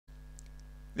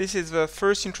This is the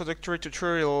first introductory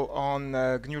tutorial on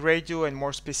GNU Radio, and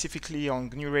more specifically on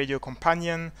GNU Radio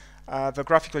Companion, the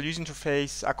graphical user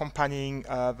interface accompanying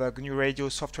the GNU Radio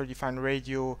software-defined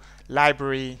radio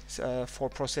library for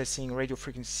processing radio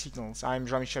frequency signals. I'm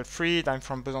Jean-Michel Friedt, I'm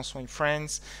from Besançon in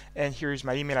France, and here is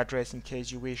my email address in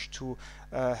case you wish to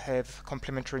have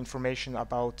complementary information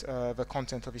about the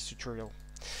content of this tutorial.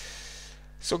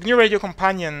 So GNU Radio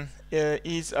Companion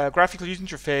is a graphical user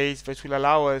interface that will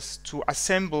allow us to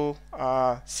assemble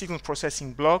signal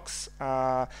processing blocks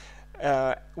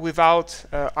without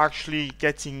actually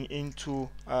getting into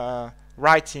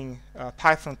writing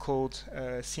Python code,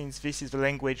 since this is the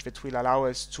language that will allow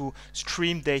us to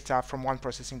stream data from one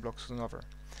processing block to another.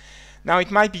 Now, it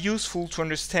might be useful to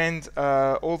understand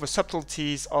all the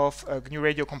subtleties of GNU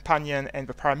Radio Companion and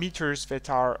the parameters that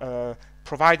are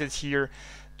provided here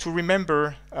to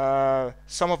remember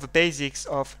some of the basics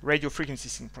of radio frequency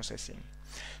signal processing.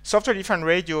 Software-defined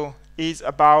radio is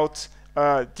about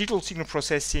digital signal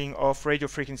processing of radio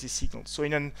frequency signals. So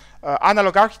in an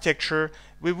analog architecture,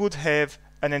 we would have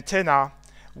an antenna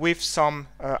with some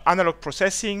analog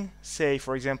processing, say,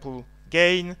 for example,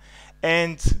 gain,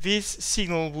 and this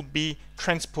signal would be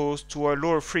transposed to a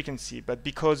lower frequency. But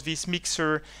because this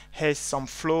mixer has some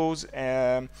flaws,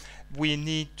 we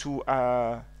need to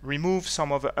remove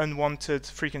some of the unwanted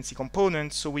frequency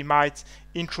components, so we might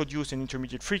introduce an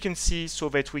intermediate frequency so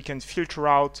that we can filter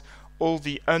out all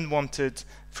the unwanted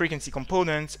frequency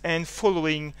components, and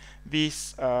following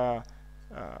this analog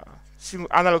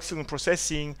signal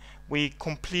processing, we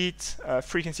complete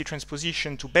frequency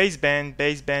transposition to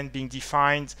baseband being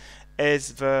defined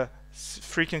as the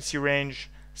frequency range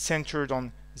centered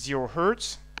on 0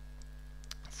 Hertz.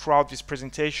 Throughout this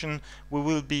presentation, we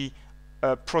will be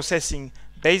processing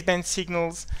baseband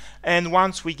signals, and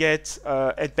once we get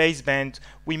at baseband,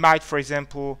 we might, for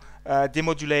example,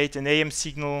 demodulate an AM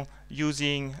signal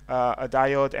using a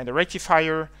diode and a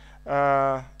rectifier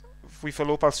with a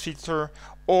low-pass filter,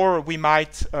 or we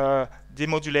might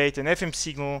demodulate an FM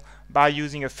signal by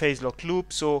using a phase-lock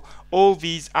loop. So all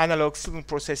these analog signal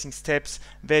processing steps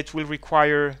that will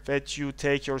require that you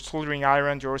take your soldering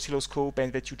iron, your oscilloscope,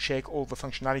 and that you check all the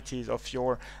functionalities of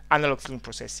your analog signal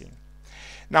processing.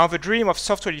 Now, the dream of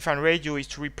software-defined radio is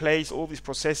to replace all this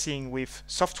processing with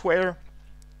software,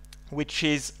 which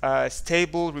is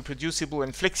stable, reproducible,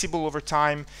 and flexible over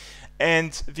time.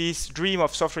 And this dream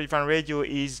of software-defined radio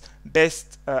is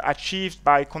best achieved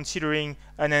by considering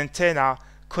an antenna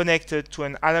connected to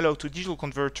an analog to digital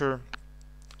converter,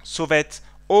 so that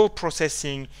all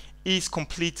processing is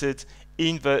completed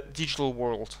in the digital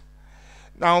world.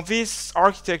 Now, this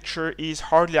architecture is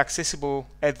hardly accessible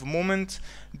at the moment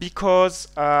because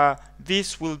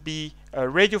this will be a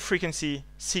radio frequency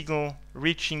signal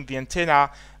reaching the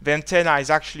antenna. The antenna is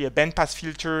actually a bandpass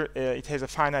filter. It has a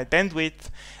finite bandwidth,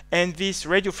 and this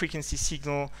radio frequency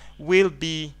signal will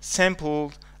be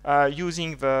sampled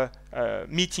using the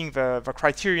meeting the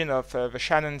criterion of the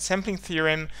Shannon sampling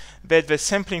theorem, that the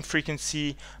sampling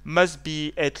frequency must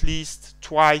be at least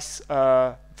twice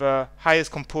the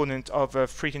highest component of the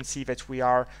frequency that we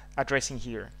are addressing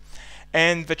here.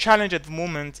 And the challenge at the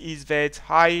moment is that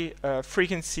high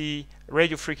frequency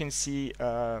radio frequency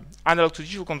analog to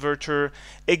digital converter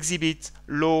exhibit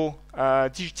low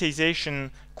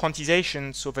digitization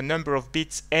quantization, so the number of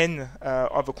bits n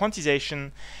of the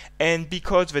quantization, and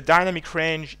because the dynamic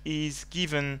range is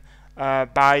given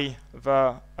by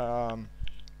the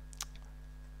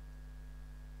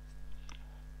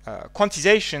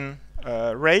quantization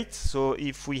rate, so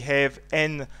if we have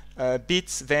n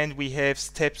bits, then we have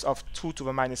steps of 2 to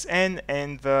the minus n,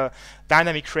 and the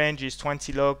dynamic range is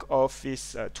 20 log of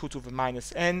this 2 to the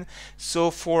minus n. So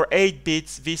for 8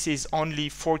 bits, this is only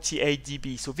 48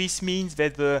 dB. So this means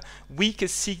that the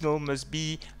weakest signal must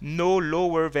be no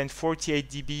lower than 48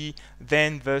 dB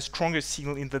than the strongest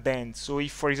signal in the band. So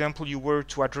if, for example, you were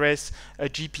to address a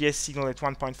GPS signal at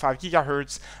 1.5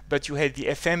 gigahertz, but you had the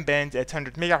FM band at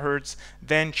 100 megahertz,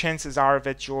 then chances are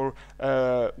that your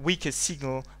weakest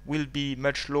signal will be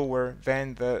much lower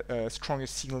than the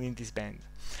strongest signal in this band.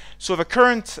 So the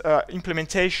current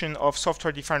implementation of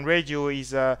software-defined radio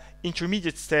is an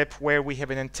intermediate step where we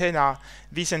have an antenna.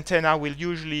 This antenna will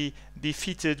usually be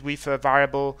fitted with a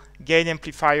variable gain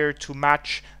amplifier to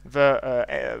match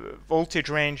the voltage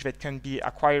range that can be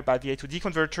acquired by the A to D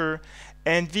converter,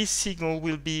 and this signal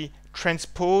will be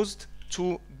transposed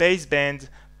to baseband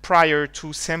prior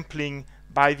to sampling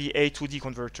by the A to D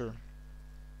converter.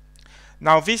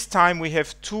 Now, this time we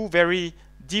have two very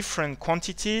different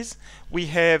quantities. We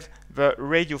have the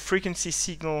radio frequency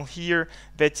signal here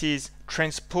that is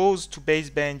transposed to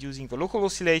baseband using the local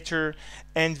oscillator,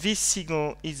 and this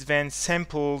signal is then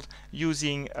sampled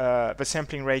using the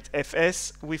sampling rate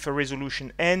fs with a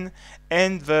resolution n,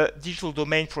 and the digital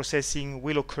domain processing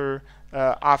will occur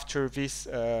after this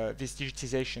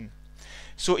digitization.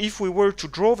 So if we were to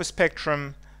draw the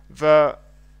spectrum, the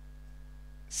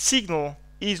signal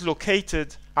is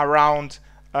located around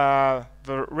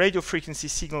the radio frequency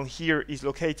signal here is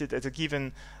located at a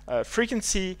given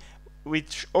frequency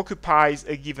which occupies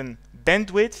a given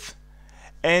bandwidth,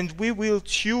 and we will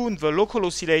tune the local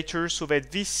oscillator so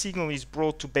that this signal is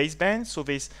brought to baseband. So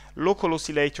this local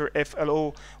oscillator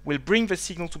FLO will bring the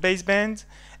signal to baseband,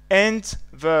 and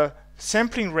the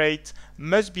sampling rate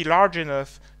must be large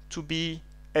enough to be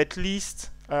at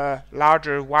least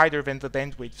wider than the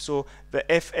bandwidth. So the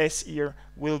fs here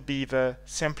will be the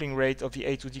sampling rate of the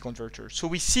A to D converter. So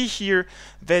we see here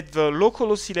that the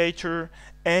local oscillator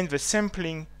and the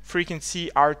sampling frequency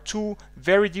are two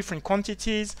very different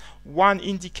quantities. One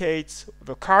indicates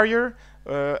the carrier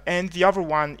and the other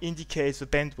one indicates the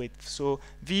bandwidth. So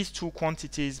these two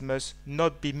quantities must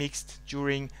not be mixed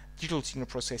during digital signal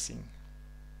processing.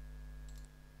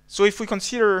 So if we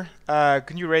consider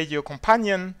GNU Radio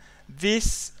Companion,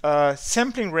 this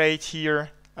sampling rate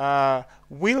here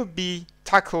will be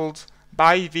tackled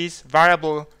by this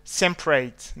variable samp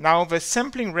rate. Now the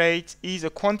sampling rate is a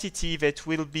quantity that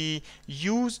will be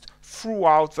used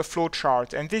throughout the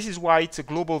flowchart, and this is why it's a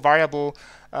global variable,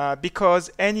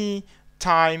 because any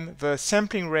time the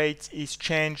sampling rate is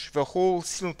changed, the whole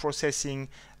signal processing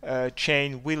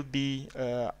chain will be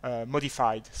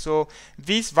modified. So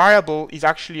this variable is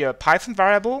actually a Python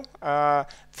variable.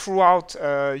 Throughout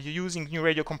using GNU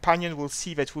Radio Companion, we'll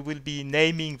see that we will be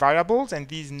naming variables, and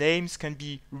these names can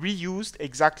be reused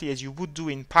exactly as you would do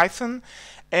in Python.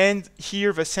 And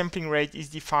here the sampling rate is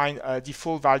defined a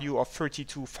default value of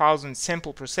 32,000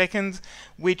 sample per second,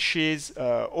 which is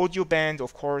audio band.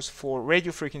 Of course, for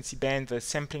radio frequency band, the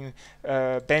sampling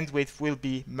bandwidth will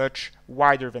be much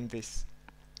wider than this.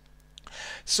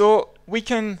 So we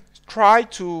can try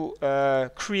to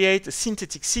create a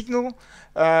synthetic signal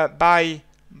by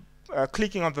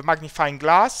clicking on the magnifying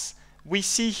glass. We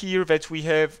see here that we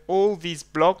have all these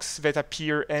blocks that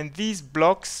appear, and these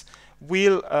blocks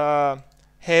will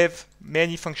have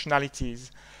many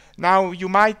functionalities. Now you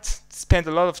might spend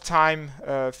a lot of time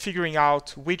figuring out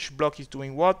which block is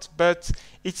doing what, but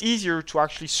it's easier to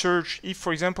actually search. If,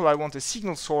 for example, I want a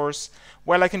signal source,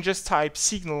 well, I can just type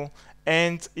signal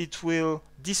and it will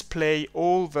display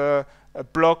all the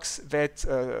blocks that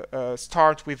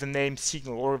start with the name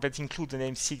signal, or that include the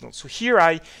name signal. So here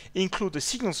I include the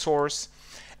signal source,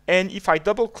 and if I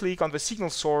double click on the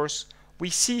signal source, we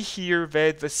see here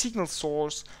that the signal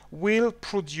source will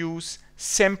produce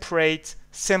samp rate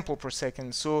sample per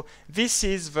second. So this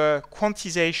is the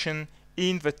quantization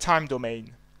in the time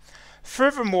domain.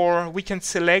 Furthermore, we can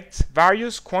select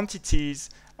various quantities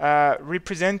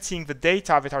representing the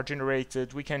data that are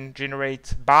generated. We can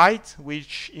generate byte,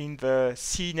 which in the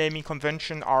C naming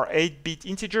convention are 8-bit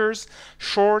integers,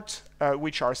 short,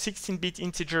 which are 16-bit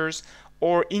integers,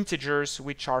 or integers,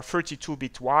 which are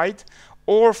 32-bit wide,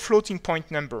 or floating point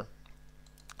number.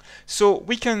 So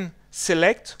we can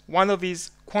select one of these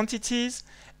quantities,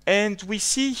 and we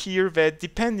see here that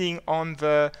depending on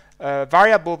the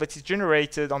variable that is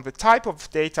generated, on the type of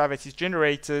data that is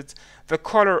generated, the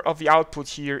color of the output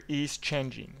here is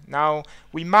changing. Now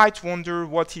we might wonder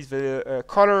what is the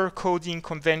color coding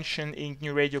convention in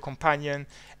GNU Radio Companion,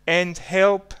 and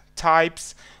help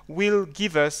types will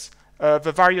give us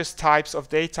the various types of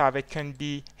data that can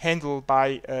be handled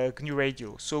by GNU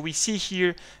Radio. So we see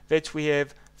here that we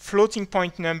have floating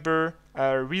point number,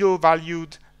 real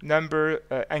valued number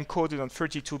encoded on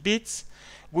 32 bits.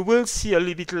 We will see a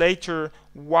little bit later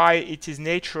why it is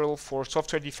natural for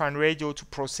software-defined radio to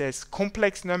process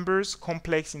complex numbers,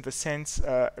 complex in the sense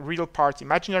real part,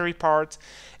 imaginary part,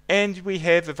 and we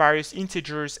have the various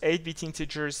integers, 8-bit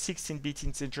integers, 16-bit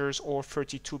integers, or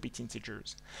 32-bit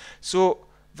integers. So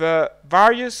the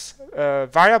various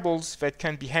variables that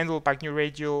can be handled by GNU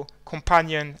Radio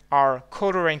Companion are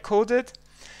color encoded,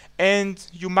 and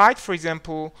you might, for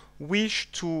example,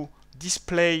 wish to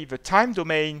display the time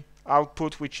domain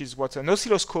output, which is what an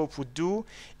oscilloscope would do.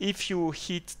 If you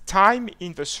hit time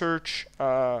in the search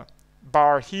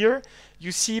bar here,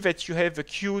 you see that you have the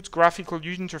cute graphical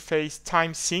user interface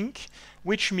time sync,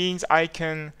 which means I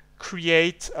can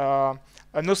create an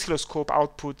oscilloscope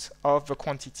output of the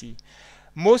quantity.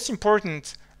 Most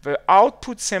important, the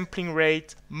output sampling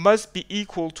rate must be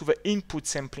equal to the input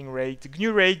sampling rate.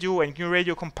 GNU Radio and GNU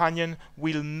Radio Companion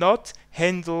will not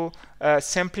handle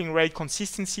sampling rate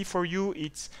consistency for you.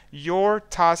 It's your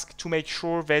task to make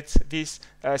sure that this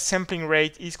sampling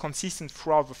rate is consistent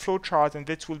throughout the flowchart, and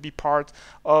that will be part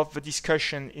of the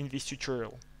discussion in this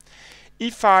tutorial.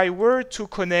 If I were to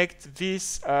connect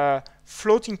this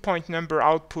floating point number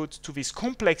output to this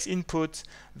complex input,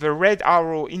 the red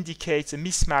arrow indicates a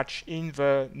mismatch in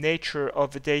the nature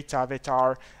of the data that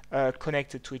are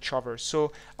connected to each other.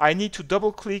 So I need to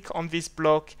double click on this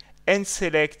block and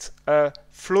select a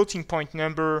floating point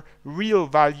number, real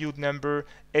valued number,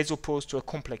 as opposed to a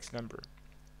complex number.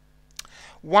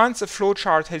 Once a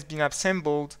flowchart has been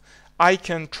assembled, I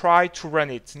can try to run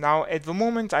it. Now, at the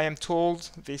moment, I am told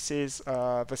this is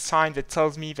the sign that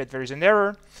tells me that there is an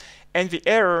error. And the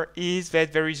error is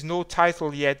that there is no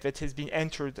title yet that has been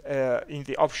entered in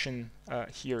the option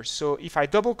here. So if I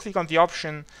double click on the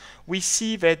option, we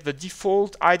see that the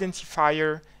default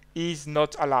identifier is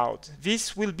not allowed.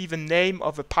 This will be the name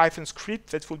of a Python script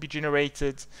that will be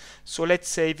generated. So let's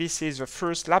say this is the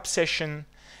first lab session.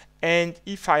 And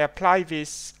if I apply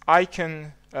this, I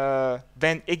can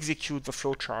then execute the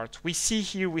flowchart. We see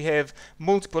here we have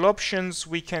multiple options.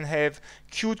 We can have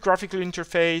Qt graphical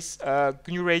interface.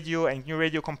 GNU Radio and GNU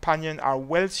Radio Companion are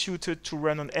well suited to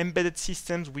run on embedded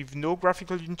systems with no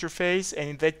graphical interface, and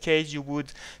in that case you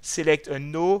would select a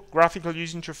no graphical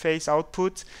user interface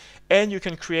output, and you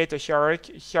can create a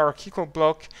hierarchical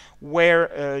block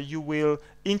where you will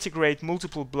integrate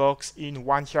multiple blocks in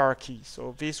one hierarchy.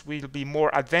 So this will be more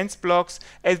advanced blocks.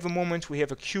 At the moment we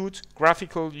have a Qt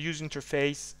graphical user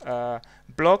interface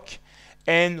block,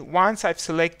 and once I've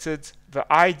selected the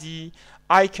ID,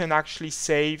 I can actually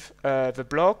save the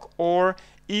block, or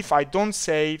if I don't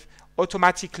save,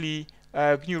 automatically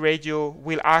GNU Radio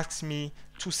will ask me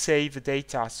to save the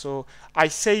data. So I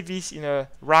save this in a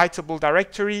writable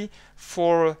directory.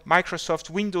 For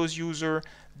Microsoft Windows user,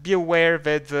 be aware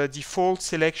that the default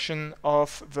selection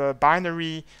of the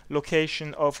binary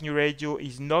location of GNU Radio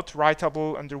is not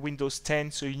writable under Windows 10,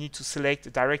 so you need to select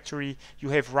a directory you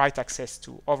have write access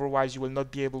to. Otherwise, you will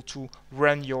not be able to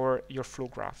run your flow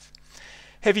graph.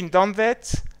 Having done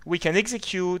that, we can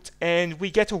execute, and we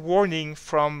get a warning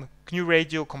from GNU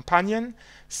Radio Companion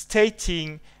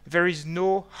stating there is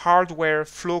no hardware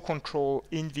flow control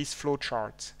in this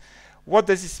flowchart. What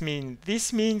does this mean?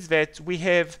 This means that we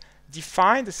have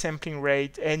defined the sampling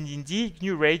rate, and indeed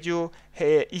GNU Radio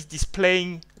is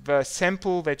displaying the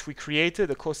sample that we created,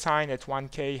 the cosine at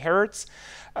 1k hertz,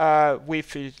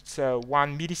 with its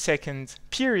 1 millisecond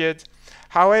period.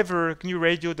 However, GNU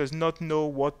Radio does not know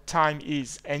what time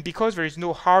is, and because there is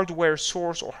no hardware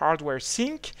source or hardware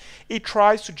sink, it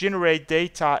tries to generate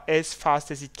data as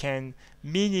fast as it can,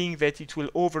 meaning that it will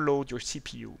overload your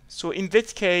CPU. So in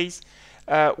that case,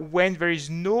 when there is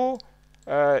no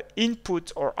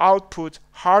input or output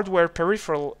hardware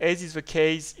peripheral, as is the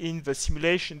case in the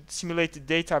simulated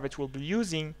data that we'll be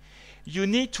using, you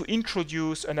need to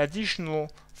introduce an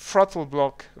additional throttle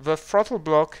block. The throttle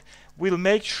block will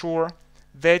make sure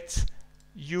that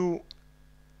you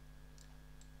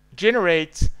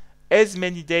generate as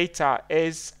many data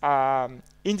as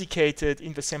indicated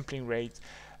in the sampling rate.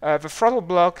 The throttle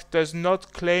block does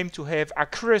not claim to have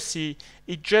accuracy.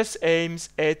 It just aims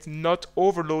at not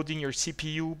overloading your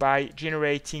CPU by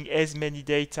generating as many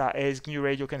data as GNU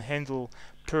Radio can handle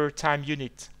per time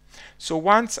unit. So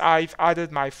once I've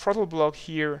added my throttle block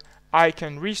here, I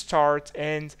can restart,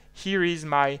 and here is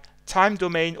my time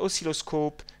domain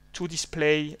oscilloscope to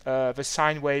display the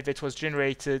sine wave that was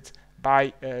generated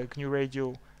by GNU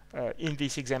Radio in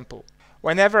this example.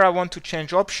 Whenever I want to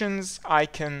change options, I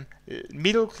can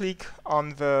middle click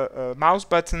on the mouse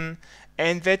button,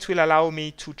 and that will allow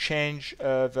me to change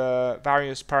the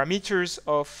various parameters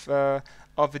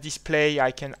of the display.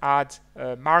 I can add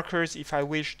markers if I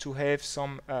wish to have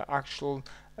some actual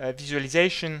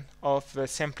visualization of the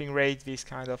sampling rate, this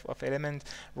kind of element.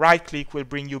 Right click will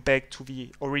bring you back to the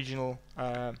original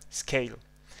scale.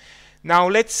 Now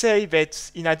let's say that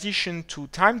in addition to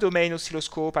time domain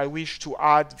oscilloscope, I wish to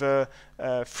add the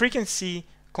frequency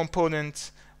component.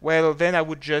 Well, then I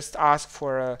would just ask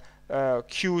for a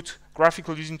Qt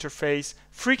graphical user interface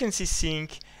frequency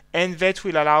sync, and that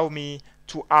will allow me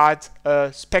to add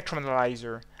a spectrum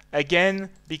analyzer.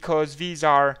 Again, because these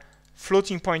are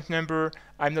floating point number,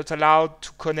 I'm not allowed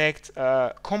to connect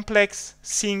a complex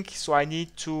sync, so I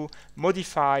need to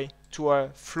modify to a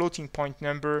floating point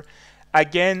number.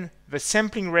 Again, the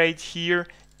sampling rate here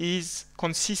is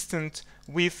consistent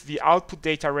with the output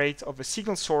data rate of the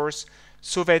signal source,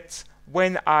 so that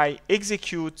when I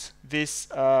execute this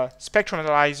spectrum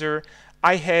analyzer,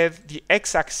 I have the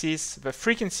x-axis, the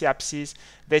frequency axis,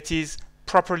 that is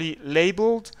properly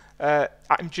labeled.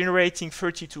 I'm generating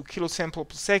 32 kilosamples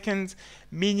per second,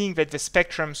 meaning that the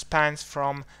spectrum spans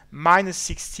from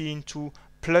 -16 to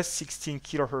 +16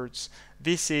 kilohertz.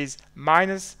 This is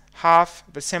minus half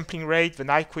the sampling rate, the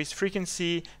Nyquist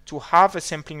frequency, to half the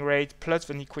sampling rate plus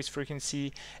the Nyquist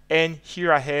frequency, and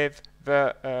here I have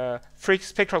the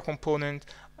spectral component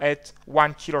at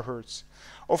 1 kilohertz.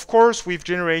 Of course, we've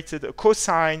generated a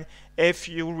cosine. If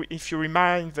you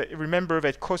remember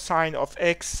that cosine of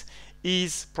x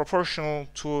is proportional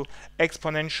to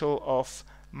exponential of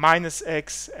minus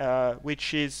x,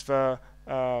 which is the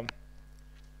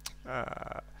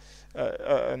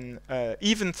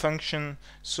even function.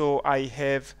 So I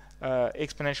have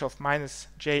exponential of minus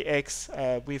jx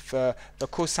with the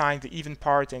cosine, the even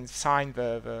part, and sine,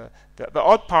 the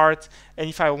odd part. And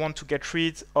if I want to get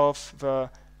rid of the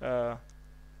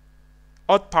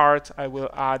odd part, I will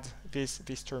add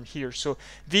this term here. So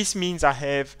this means I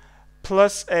have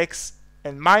plus x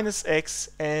and minus x,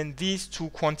 and these two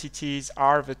quantities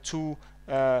are the two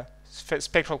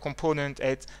spectral component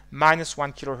at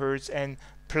 -1 kilohertz and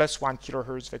 +1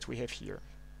 kilohertz that we have here.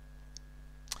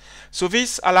 So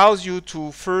this allows you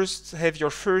to first have your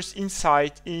first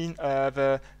insight in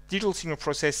the digital signal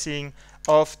processing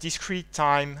of discrete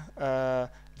time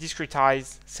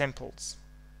discretized samples.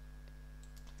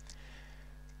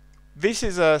 This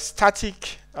is a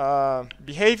static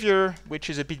behavior, which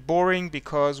is a bit boring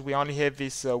because we only have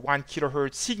this 1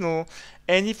 kilohertz signal.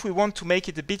 And if we want to make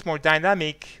it a bit more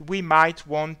dynamic, we might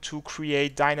want to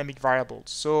create dynamic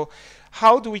variables. So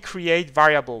how do we create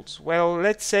variables? Well,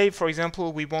 let's say, for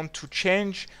example, we want to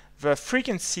change the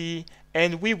frequency,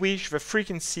 and we wish the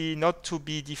frequency not to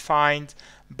be defined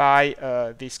by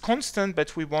this constant,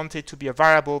 but we want it to be a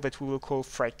variable that we will call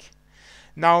Friedt.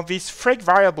 Now this Friedt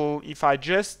variable, if I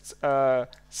just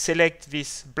select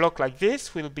this block like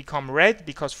this, will become red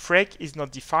because Friedt is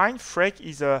not defined. Friedt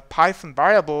is a Python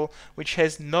variable which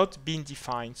has not been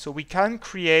defined. So we can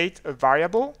create a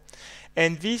variable,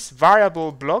 and this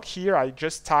variable block here, I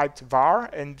just typed var,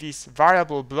 and this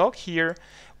variable block here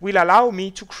will allow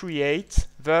me to create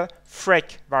the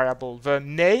Friedt variable. The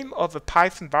name of the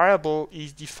Python variable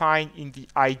is defined in the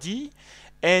ID,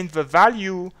 and the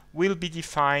value will be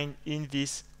defined in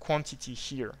this quantity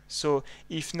here. So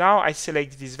if now I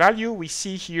select this value, we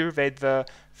see here that the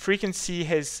frequency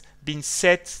has been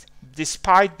set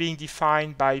despite being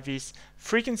defined by this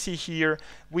frequency here.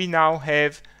 We now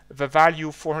have the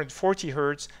value 440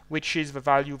 Hertz, which is the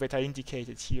value that I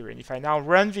indicated here. And if I now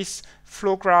run this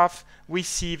flow graph, we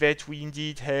see that we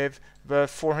indeed have the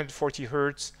 440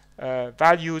 Hertz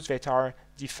values that are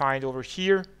defined over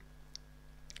here.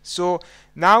 So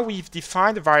now we've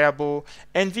defined a variable,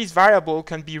 and this variable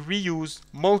can be reused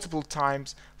multiple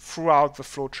times throughout the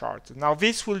flowchart. Now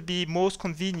this will be most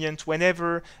convenient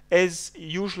whenever, as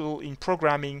usual in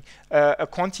programming, a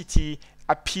quantity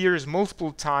appears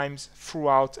multiple times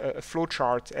throughout a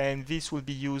flowchart, and this will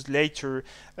be used later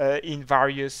in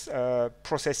various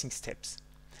processing steps.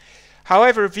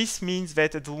 However, this means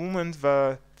that at the moment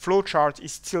the flowchart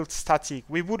is still static.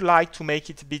 We would like to make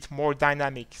it a bit more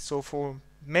dynamic. So to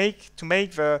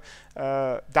make the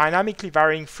dynamically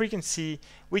varying frequency,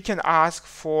 we can ask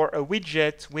for a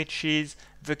widget which is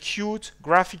the Qt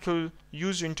graphical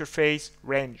user interface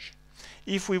range.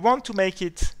 If we want to make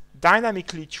it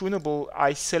dynamically tunable,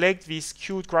 I select this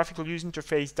Qt graphical user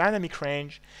interface dynamic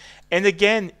range, and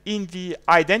again in the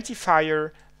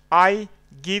identifier I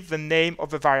give the name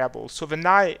of the variable. So the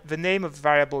name of the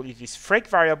variable is this Friedt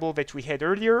variable that we had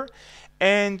earlier.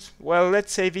 And well,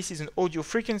 let's say this is an audio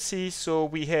frequency, so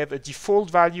we have a default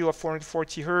value of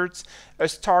 440 Hertz, a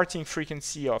starting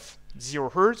frequency of 0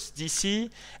 Hertz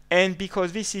DC, and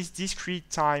because this is discrete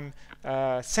time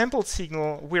sample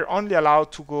signal, we're only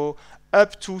allowed to go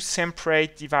up to sample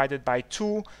rate divided by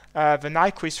 2, the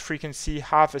Nyquist frequency,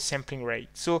 half a sampling rate.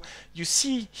 So you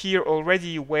see here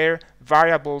already where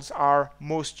variables are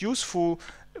most useful.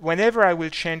 Whenever I will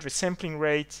change the sampling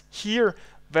rate here,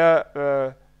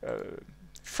 the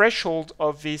threshold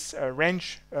of this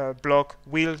range block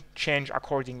will change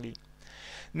accordingly.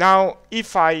 Now,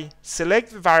 if I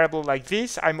select the variable like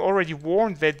this, I'm already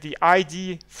warned that the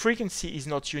ID frequency is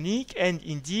not unique, and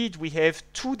indeed we have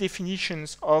two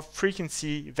definitions of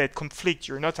frequency that conflict.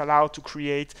 You're not allowed to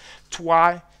create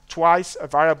twice a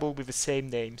variable with the same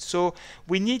name. So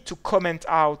we need to comment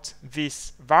out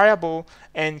this variable,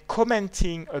 and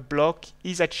commenting a block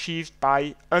is achieved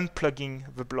by unplugging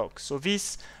the block. So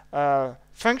this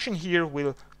function here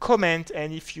will comment,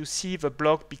 and if you see the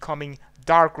block becoming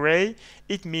dark gray,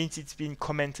 it means it's been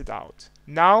commented out.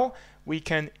 Now we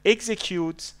can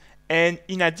execute, And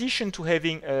in addition to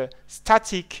having a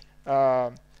static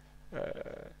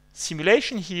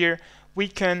simulation here, we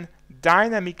can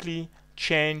dynamically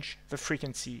change the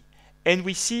frequency. And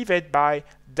we see that by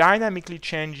dynamically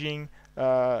changing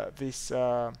this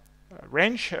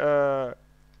range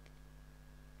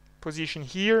position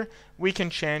here, we can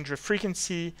change the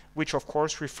frequency, which of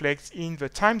course reflects in the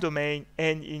time domain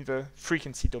and in the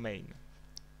frequency domain.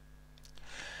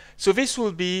 So this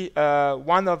will be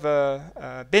one of the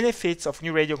benefits of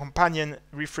GNU Radio Companion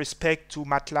with respect to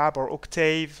MATLAB or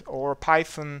Octave or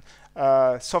Python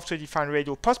software-defined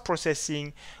radio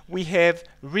post-processing. We have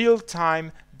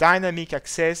real-time dynamic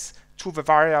access to the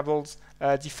variables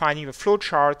defining the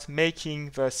flowchart,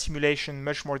 making the simulation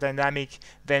much more dynamic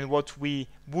than what we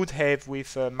would have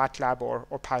with MATLAB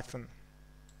or Python.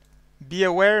 Be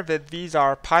aware that these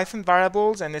are Python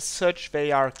variables, and as such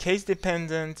they are case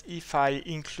dependent. If I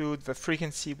include the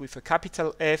frequency with a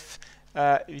capital F,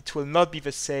 it will not be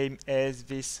the same as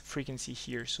this frequency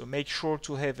here. So make sure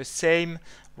to have the same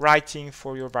writing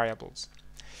for your variables.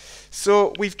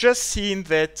 So we've just seen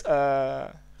that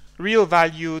real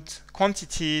valued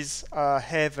quantities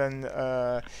have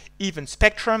an even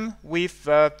spectrum with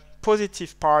the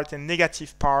positive part and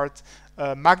negative part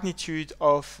magnitude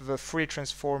of the Fourier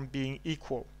transform being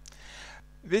equal.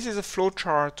 This is a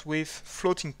flowchart with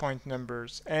floating point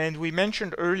numbers, and we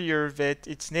mentioned earlier that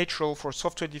it's natural for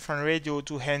software-defined radio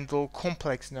to handle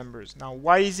complex numbers. Now,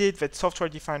 why is it that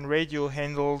software-defined radio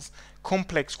handles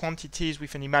complex quantities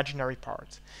with an imaginary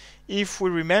part? If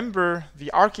we remember the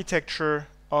architecture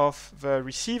of the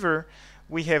receiver,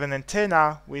 we have an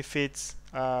antenna with its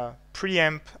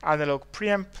preamp, analog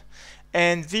preamp,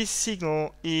 and this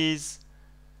signal is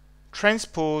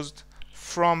transposed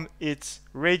from its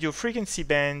radio frequency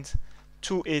band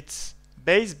to its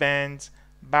baseband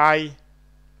by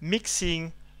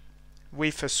mixing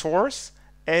with a source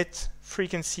at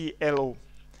frequency LO.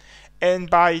 And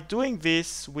by doing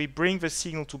this, we bring the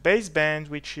signal to baseband,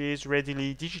 which is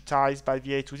readily digitized by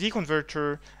the A to D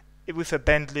converter with a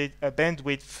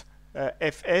bandwidth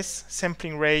fs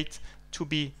sampling rate to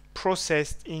be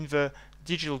processed in the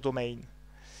digital domain.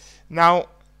 Now,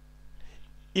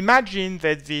 imagine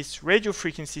that this radio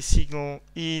frequency signal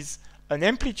is an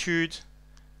amplitude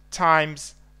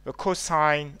times the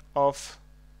cosine of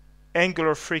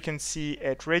angular frequency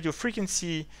at radio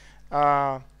frequency,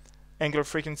 angular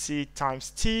frequency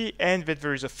times t, and that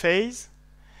there is a phase.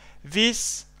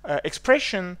 This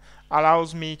expression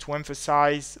allows me to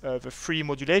emphasize the three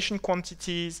modulation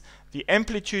quantities, the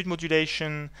amplitude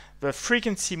modulation, the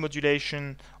frequency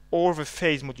modulation, or the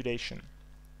phase modulation.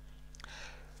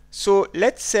 So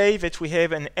let's say that we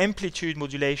have an amplitude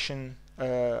modulation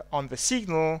on the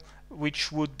signal,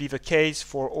 which would be the case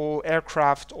for all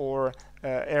aircraft or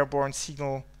airborne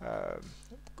signal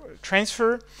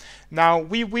transfer. Now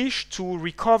we wish to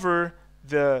recover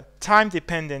the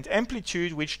time-dependent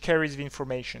amplitude which carries the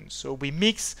information. So we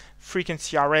mix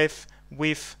frequency RF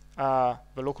with the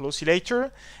local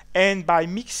oscillator, and by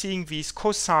mixing this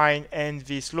cosine and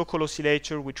this local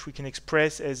oscillator, which we can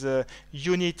express as a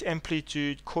unit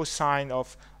amplitude cosine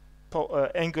of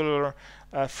angular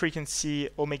frequency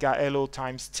omega LO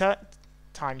times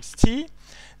t,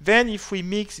 then if we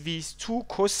mix these two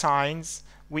cosines,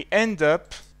 we end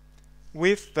up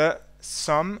with the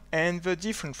sum and the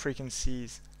different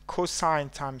frequencies. Cosine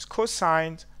times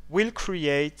cosine will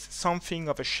create something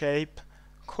of a shape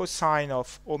cosine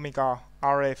of omega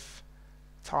RF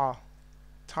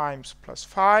times plus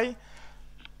phi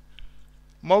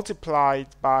multiplied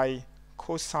by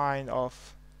cosine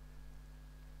of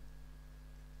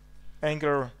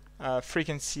angular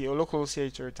frequency or local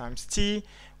oscillator times t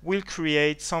will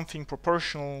create something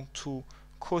proportional to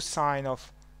cosine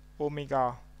of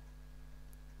omega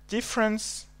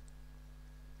difference,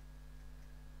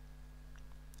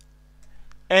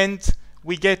 and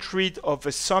we get rid of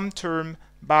the sum term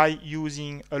by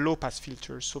using a low-pass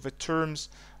filter. So the terms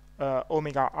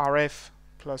omega RF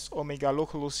plus omega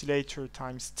local oscillator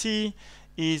times t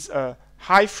is a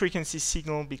high frequency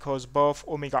signal because both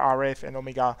omega RF and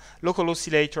omega local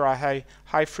oscillator are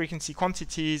high frequency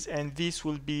quantities, and this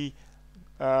will be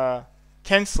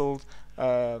cancelled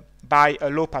by a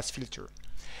low-pass filter.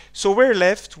 So we're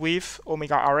left with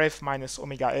omega RF minus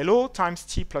omega LO times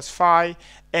t plus phi,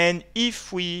 and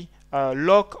if we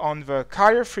lock on the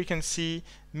carrier frequency,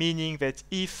 meaning that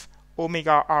if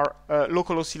omega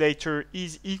local oscillator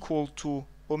is equal to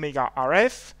omega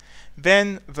RF,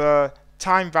 then the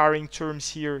time varying terms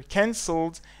here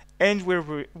cancelled, and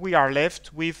we are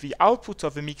left with the output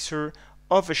of the mixer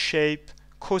of a shape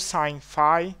cosine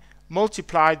phi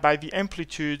multiplied by the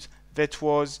amplitude that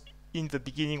was in the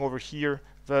beginning over here,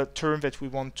 the term that we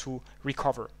want to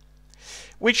recover,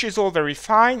 which is all very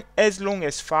fine as long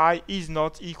as phi is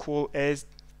not equal as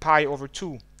pi over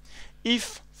 2.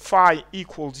 If phi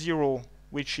equals 0,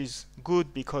 which is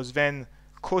good because then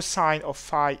cosine of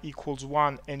phi equals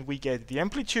 1 and we get the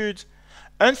amplitude.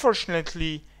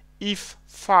 Unfortunately, if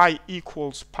phi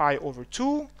equals pi over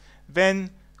 2, then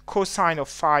cosine of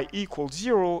phi equals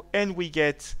 0 and we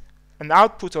get an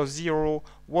output of 0,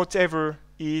 whatever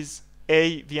is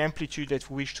the amplitude that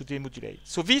we wish to demodulate.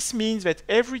 So this means that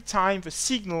every time the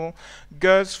signal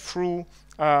goes through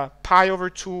pi over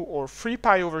 2 or 3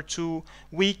 pi over 2,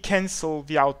 we cancel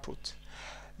the output.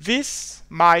 This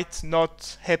might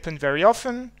not happen very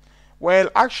often. Well,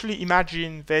 actually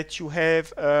imagine that you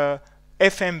have a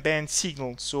FM band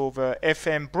signal. So the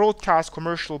FM broadcast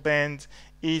commercial band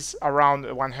is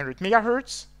around 100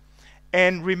 megahertz.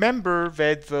 And remember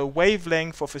that the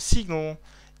wavelength of a signal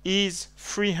is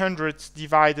 300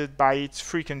 divided by its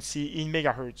frequency in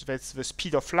megahertz. That's the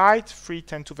speed of light,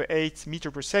 3×10⁸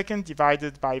 meter per second,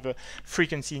 divided by the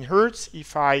frequency in hertz.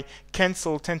 If I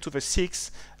cancel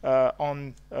 10⁶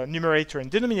 on numerator and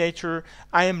denominator,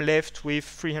 I am left with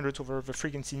 300 over the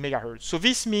frequency in megahertz. So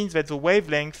this means that the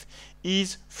wavelength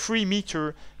is 3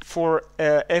 meter for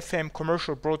FM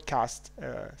commercial broadcast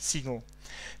signal.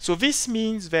 So this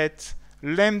means that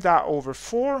lambda over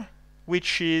 4,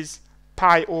 which is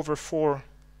pi over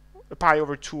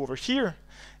 2 over here,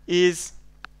 is,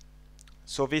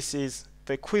 so this is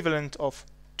the equivalent of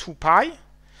 2 pi.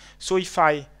 So if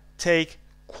I take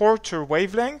quarter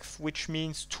wavelength, which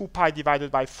means 2 pi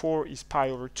divided by 4 is pi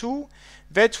over 2,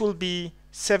 that will be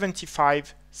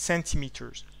 75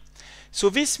 centimeters. So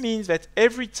this means that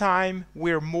every time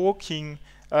we're walking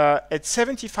at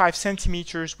 75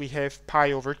 centimeters, we have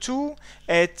pi over 2.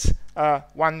 At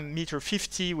 1 meter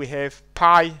 50, we have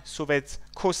pi, so that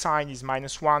cosine is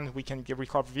 -1. We can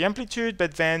recover the amplitude,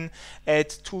 but then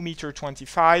at 2 meter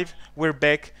 25, we're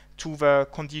back to the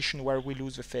condition where we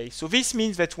lose the phase. So this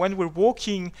means that when we're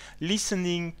walking,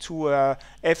 listening to a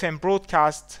FM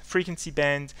broadcast frequency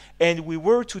band, and we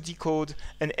were to decode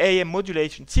an AM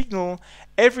modulation signal,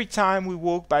 every time we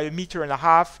walk by 1.5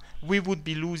 meters, we would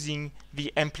be losing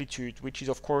the amplitude, which is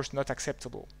of course not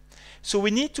acceptable. So we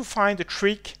need to find a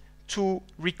trick to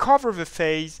recover the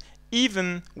phase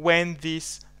even when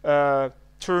this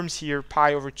terms here,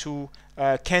 pi over 2,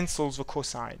 cancels the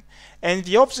cosine. And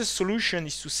the obvious solution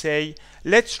is to say,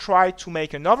 let's try to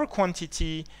make another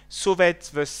quantity so that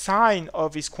the sign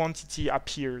of this quantity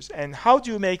appears. And how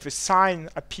do you make the sign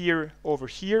appear over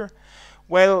here?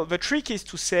 Well, the trick is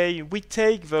to say we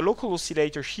take the local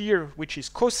oscillator here, which is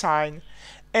cosine,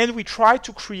 and we try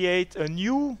to create a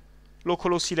new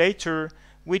local oscillator,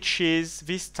 which is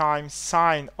this time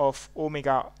sine of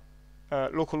omega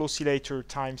local oscillator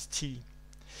times t.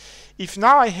 If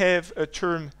now I have a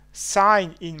term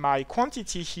sine in my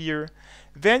quantity here,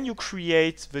 then you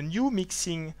create the new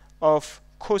mixing of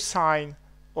cosine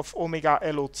of omega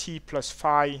LOT plus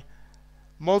phi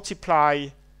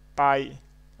multiplied by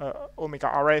omega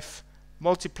RF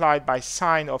multiplied by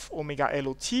sine of omega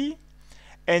LOT,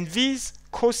 and this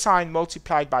cosine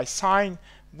multiplied by sine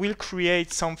will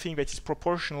create something that is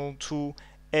proportional to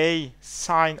a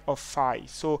sine of phi.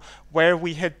 So where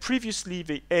we had previously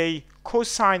the a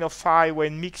cosine of phi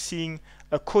when mixing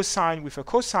a cosine with a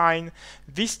cosine,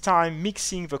 this time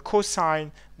mixing the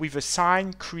cosine with a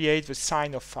sine creates the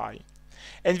sine of phi.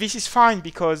 And this is fine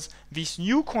because this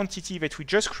new quantity that we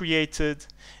just created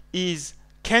is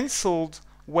cancelled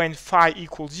when phi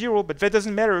equals 0, but that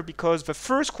doesn't matter because the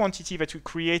first quantity that we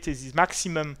created is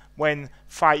maximum when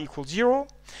phi equals 0.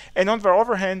 And on the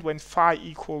other hand, when phi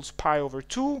equals pi over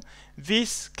 2,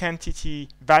 this quantity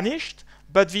vanished,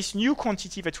 but this new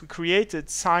quantity that we created,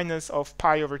 sinus of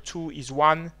pi over 2, is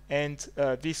 1, and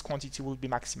this quantity will be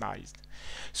maximized.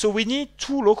 So we need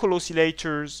two local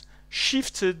oscillators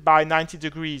shifted by 90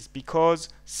 degrees because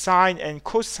sine and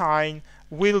cosine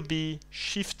will be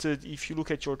shifted. If you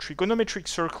look at your trigonometric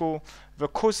circle, the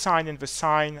cosine and the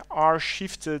sine are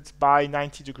shifted by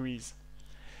 90 degrees.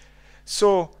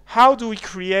 So how do we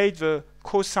create the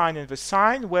cosine and the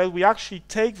sine? Well, we actually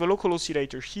take the local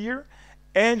oscillator here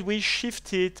and we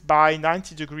shift it by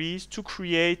 90 degrees to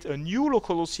create a new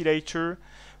local oscillator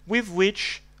with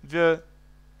which the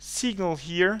signal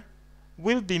here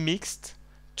will be mixed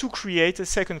to create a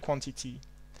second quantity.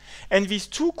 And these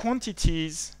two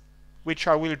quantities, which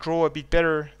I will draw a bit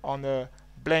better on a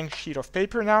blank sheet of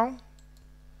paper now.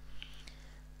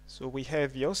 So we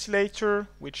have the oscillator,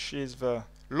 which is the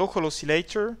local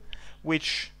oscillator,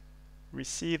 which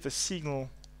received a signal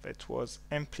that was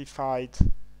amplified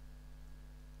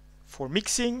for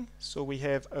mixing. So we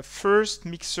have a first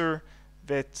mixer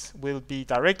that will be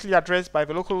directly addressed by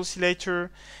the local oscillator,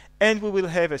 and we will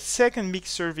have a second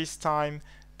mixer this time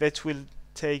that will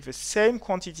take the same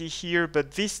quantity here,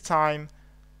 but this time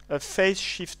a phase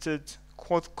shifted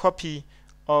copy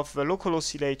of the local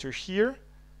oscillator here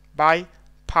by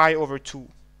pi over 2.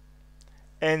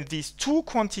 And these two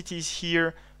quantities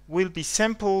here will be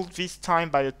sampled this time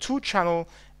by a 2-channel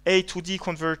A to D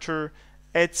converter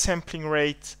at sampling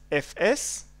rate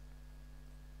fs.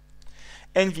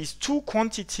 And these two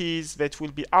quantities that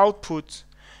will be output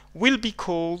will be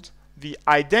called the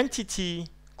identity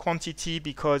quantity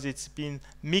because it's been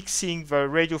mixing the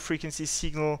radio frequency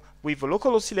signal with the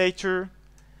local oscillator,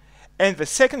 and the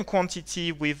second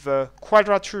quantity with the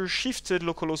quadrature shifted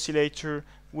local oscillator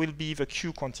will be the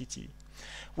Q quantity.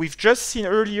 We've just seen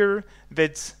earlier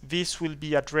that this will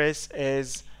be addressed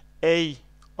as A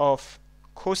of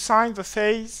cosine the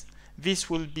phase. This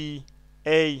will be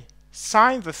A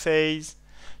sine the phase.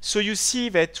 So you see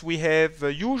that we have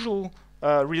the usual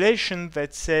relation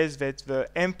that says that the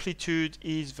amplitude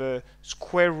is the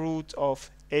square root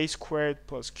of A squared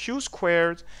plus Q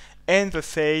squared, and the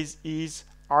phase is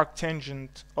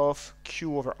arctangent of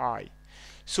Q over I.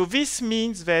 So this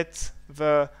means that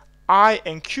the I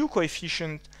and Q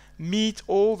coefficient meet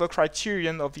all the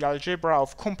criterion of the algebra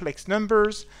of complex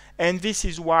numbers, and this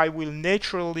is why we'll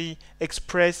naturally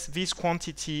express this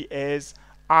quantity as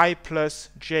I plus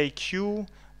JQ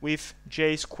with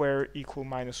J squared equal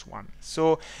 -1.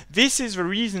 So this is the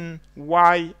reason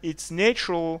why it's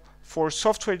natural for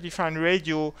software-defined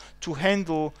radio to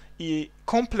handle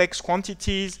complex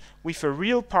quantities with a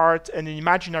real part and an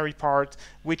imaginary part,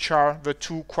 which are the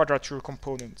two quadrature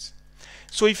components.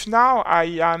 So if now I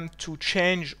am to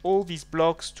change all these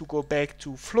blocks to go back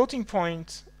to floating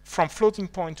point, from floating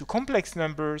point to complex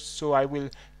numbers, so I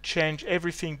will change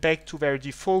everything back to their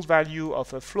default value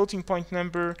of a floating point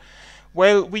number.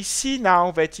 Well, we see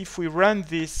now that if we run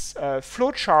this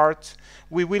flowchart,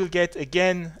 we will get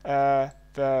again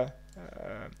the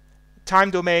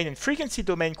time domain and frequency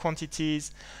domain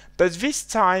quantities, but this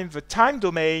time the time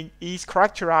domain is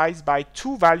characterized by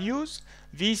two values.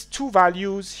 These two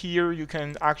values here, you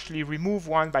can actually remove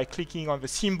one by clicking on the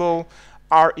symbol,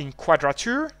 are in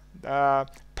quadrature,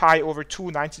 pi over 2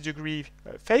 90-degree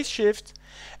phase shift,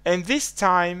 and this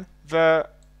time the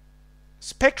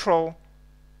spectral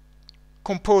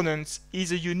component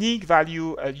is a unique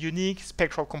value, a unique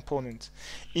spectral component.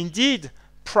 Indeed,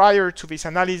 prior to this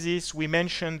analysis, we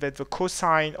mentioned that the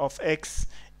cosine of x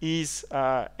is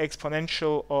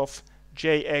exponential of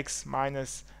jx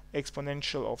minus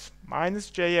exponential of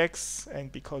minus jx,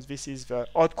 and because this is the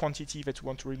odd quantity that we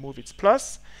want to remove, it's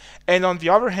plus. And on the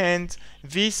other hand,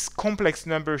 this complex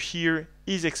number here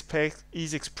is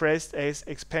expressed as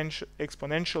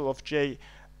exponential of j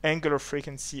angular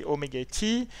frequency omega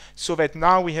t, so that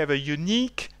now we have a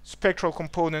unique spectral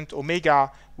component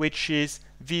omega, which is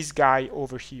this guy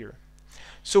over here.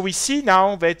 So we see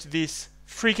now that this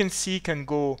frequency can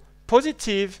go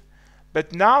positive,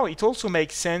 but now it also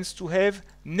makes sense to have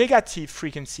negative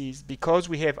frequencies because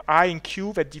we have I and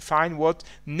Q that define what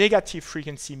negative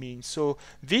frequency means. So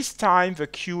this time the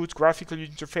Q'd graphical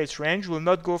interface range will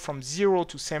not go from 0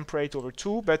 to sample rate over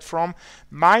 2, but from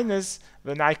minus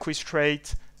the Nyquist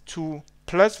rate to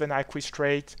plus the Nyquist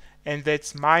rate, and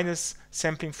that's minus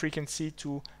sampling frequency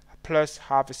to plus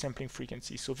half the sampling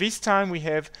frequency. So this time we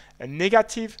have a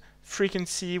negative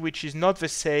frequency which is not the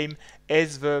same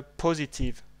as the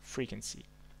positive frequency.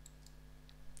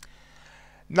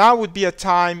 Now would be a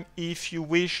time if you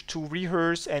wish to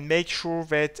rehearse and make sure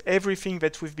that everything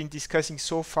that we've been discussing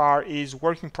so far is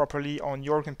working properly on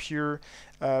your computer,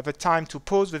 the time to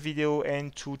pause the video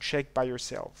and to check by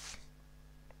yourself.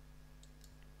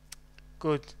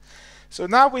 Good. So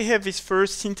now we have this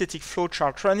first synthetic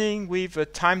flowchart running with the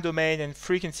time domain and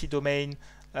frequency domain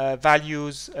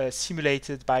values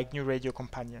simulated by GNU Radio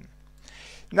Companion.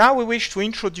 Now we wish to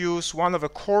introduce one of the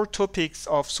core topics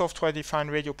of software-defined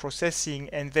radio processing,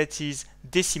 and that is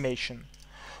decimation.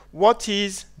 What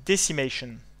is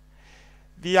decimation?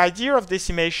 The idea of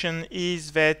decimation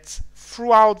is that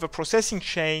throughout the processing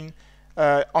chain,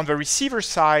 on the receiver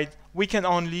side, we can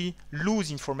only lose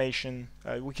information.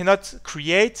 We cannot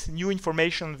create new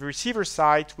information on the receiver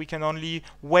side. We can only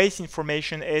waste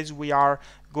information as we are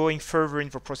going further in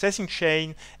the processing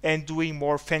chain and doing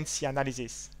more fancy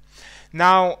analysis.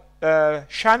 Now,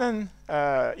 Shannon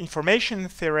information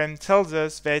theorem tells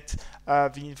us that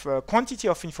the quantity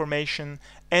of information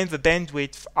and the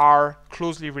bandwidth are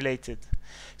closely related.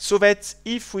 So that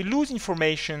if we lose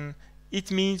information,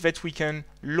 it means that we can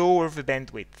lower the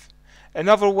bandwidth.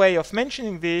 Another way of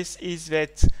mentioning this is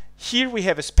that here we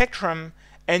have a spectrum,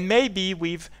 and maybe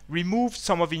we've removed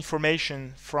some of the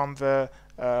information from the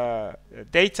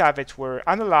data that were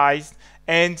analyzed,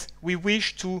 and we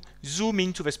wish to zoom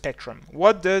into the spectrum.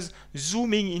 What does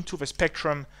zooming into the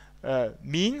spectrum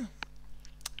mean?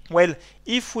 Well,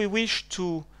 if we wish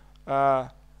to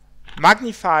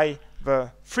magnify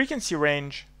the frequency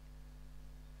range,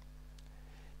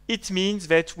 it means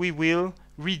that we will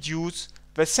reduce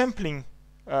the sampling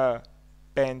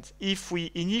band. If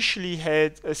we initially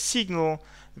had a signal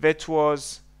that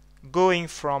was going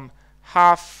from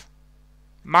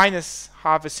minus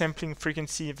half the sampling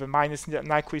frequency, the minus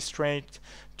Nyquist rate,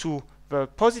 to the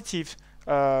positive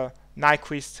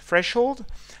Nyquist threshold,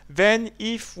 then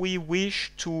if we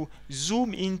wish to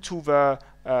zoom into the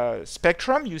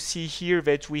spectrum, you see here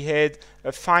that we had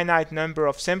a finite number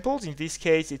of samples. In this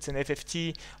case, it's an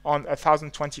FFT on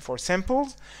 1024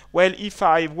 samples. Well, if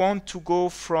I want to go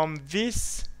from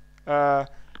this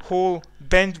whole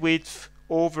bandwidth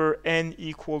over n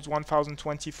equals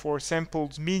 1024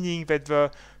 samples, meaning that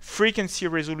the frequency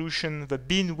resolution, the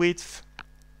bin width,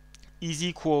 is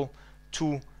equal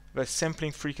to the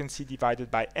sampling frequency divided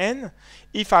by n.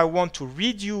 If I want to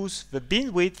reduce the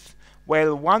bin width,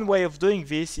 well, one way of doing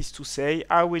this is to say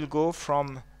I will go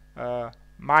from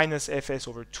minus fs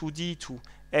over 2d to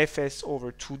fs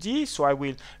over 2d. So I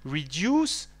will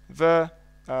reduce the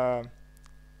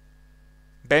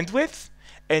bandwidth,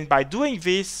 and by doing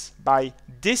this, by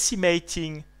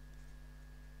decimating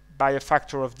by a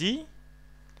factor of d,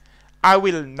 I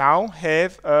will now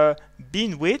have a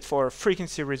bin width or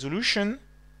frequency resolution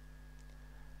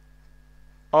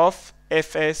of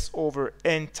fs over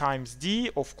n times d,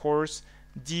 of course,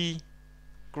 d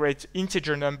great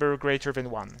integer number greater than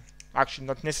 1. Actually,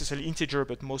 not necessarily integer,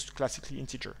 but most classically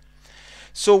integer.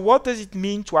 So what does it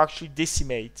mean to actually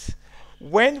decimate?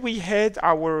 When we had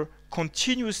our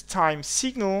continuous time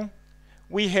signal,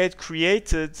 we had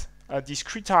created a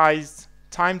discretized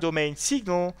time domain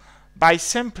signal by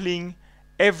sampling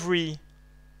every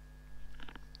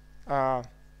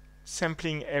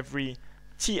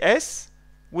ts,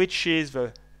 which is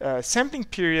the sampling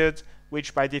period,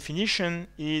 which by definition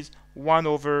is 1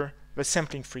 over the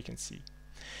sampling frequency.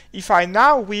 If I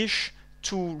now wish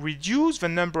to reduce the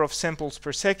number of samples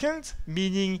per second,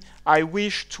 meaning I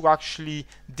wish to actually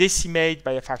decimate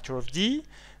by a factor of d,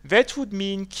 that would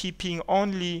mean keeping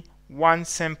only one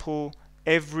sample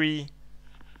every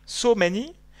so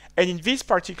many. And in this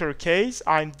particular case,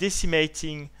 I'm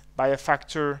decimating by a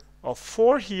factor of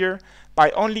 4 here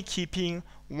by only keeping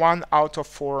 1 out of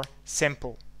 4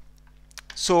 sample.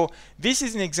 So this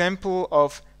is an example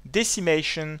of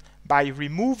decimation by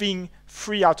removing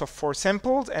 3 out of 4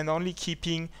 samples and only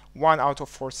keeping 1 out of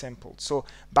 4 samples. So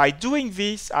by doing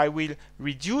this, I will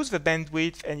reduce the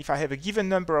bandwidth, and if I have a given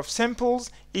number of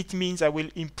samples, it means I will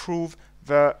improve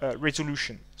the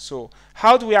resolution. So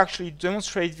how do we actually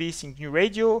demonstrate this in GNU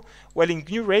Radio? Well, in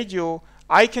GNU Radio,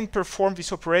 I can perform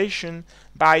this operation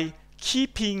by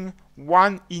keeping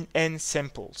 1 in n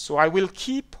samples. So I will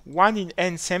keep 1 in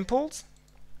n samples,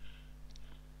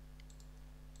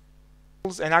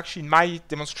 and actually in my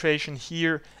demonstration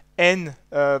here, n,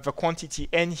 the quantity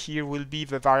n here will be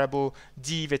the variable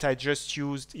d that I just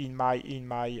used in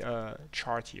my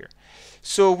chart here.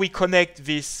 So we connect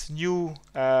this new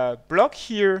block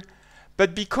here,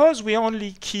 but because we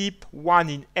only keep 1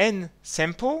 in n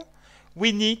sample,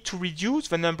 we need to reduce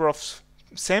the number of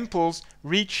samples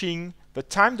reaching the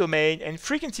time domain and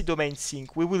frequency domain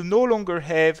sync. We will no longer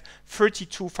have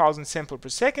 32,000 samples per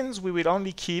second. We will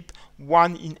only keep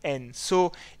 1 in n.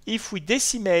 So if we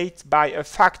decimate by a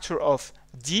factor of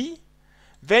d,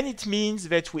 then it means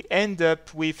that we end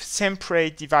up with sample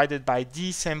rate divided by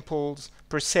d samples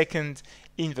per second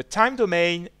in the time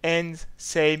domain, and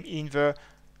same in the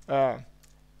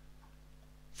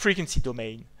frequency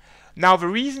domain. Now, the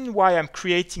reason why I'm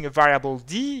creating a variable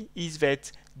d is that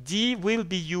d will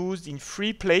be used in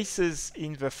 3 places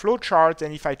in the flowchart,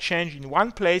 and if I change in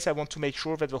one place, I want to make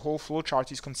sure that the whole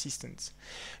flowchart is consistent.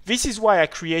 This is why I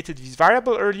created this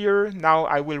variable earlier. Now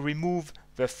I will remove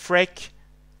the frec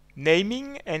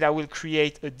naming, and I will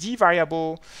create a d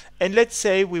variable, and let's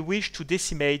say we wish to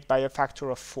decimate by a factor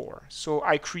of 4. So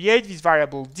I create this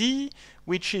variable d,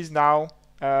 which is now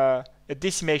a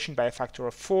decimation by a factor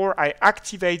of 4. I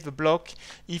activate the block.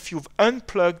 If you've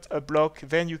unplugged a block,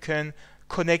 then you can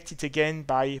connect it again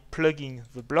by plugging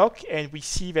the block, and we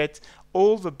see that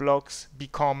all the blocks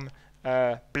become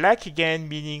black again,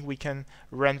 meaning we can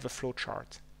run the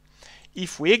flowchart.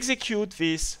 If we execute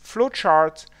this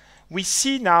flowchart, we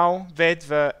see now that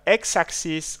the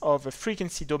x-axis of the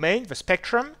frequency domain, the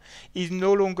spectrum, is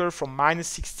no longer from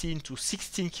 -16 to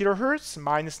 16 kilohertz,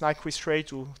 minus Nyquist rate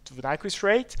to the Nyquist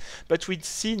rate, but we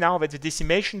see now that the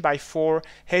decimation by 4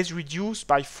 has reduced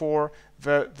by 4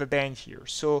 the band here.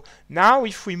 So now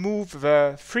if we move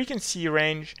the frequency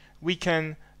range, we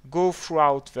can go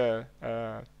throughout the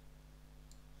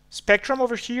spectrum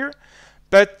over here,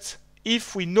 but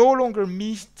if we no longer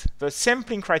meet the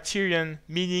sampling criterion,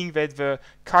 meaning that the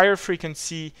carrier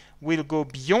frequency will go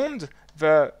beyond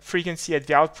the frequency at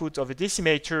the output of a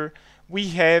decimator, we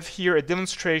have here a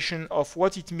demonstration of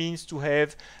what it means to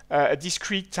have a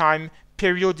discrete time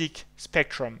periodic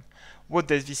spectrum. What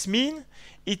does this mean?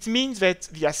 It means that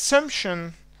the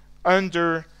assumption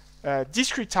under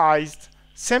discretized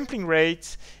sampling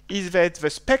rate is that the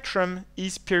spectrum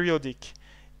is periodic.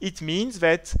 It means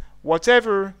that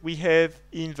whatever we have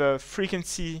in the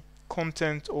frequency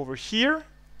content over here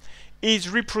is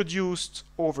reproduced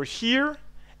over here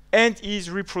and is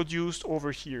reproduced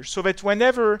over here. So that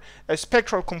whenever a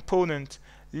spectral component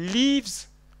leaves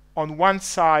on one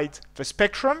side the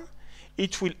spectrum,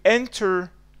 it will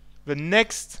enter the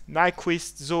next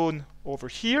Nyquist zone over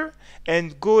here,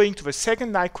 and going to the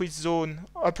second Nyquist zone,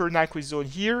 upper Nyquist zone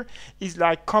here, is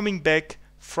like coming back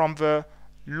from the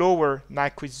lower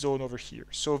Nyquist zone over here.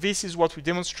 So this is what we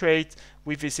demonstrate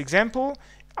with this example.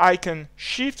 I can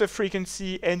shift the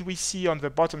frequency, and we see on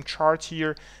the bottom chart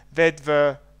here that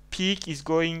the peak is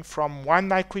going from one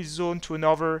Nyquist zone to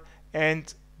another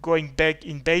and going back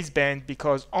in baseband,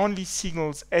 because only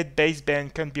signals at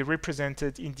baseband can be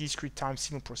represented in discrete time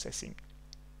signal processing.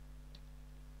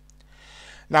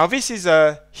 Now this is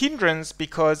a hindrance,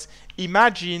 because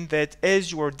imagine that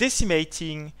as you are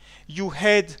decimating, you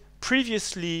had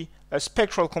previously a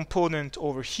spectral component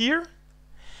over here,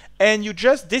 and you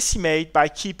just decimate by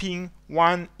keeping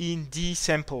 1 in D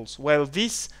samples. Well,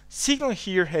 this signal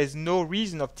here has no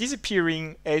reason of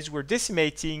disappearing as we're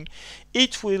decimating.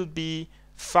 It will be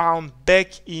found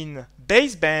back in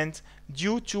baseband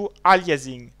due to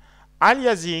aliasing.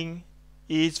 Aliasing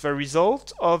is the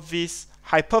result of this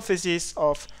hypothesis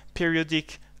of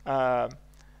periodic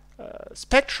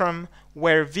spectrum,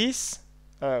 where this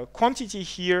quantity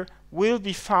here will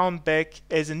be found back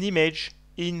as an image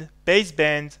in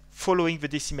baseband following the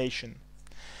decimation.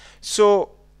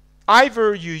 So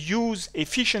either you use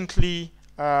efficiently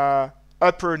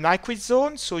upper Nyquist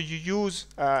zone, so you use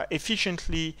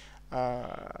efficiently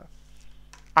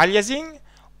aliasing,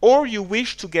 or you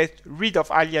wish to get rid of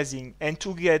aliasing. And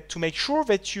to make sure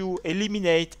that you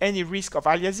eliminate any risk of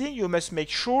aliasing, you must make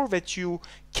sure that you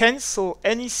cancel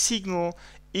any signal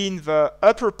in the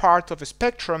upper part of the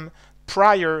spectrum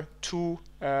prior to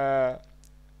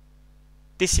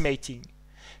decimating.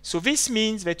 So this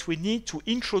means that we need to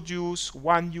introduce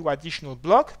one new additional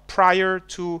block prior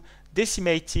to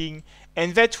decimating,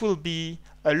 and that will be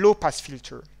a low-pass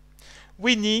filter.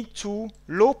 We need to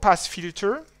low-pass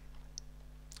filter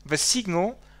the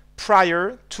signal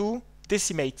prior to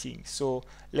decimating. So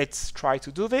let's try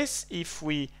to do this. If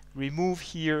we remove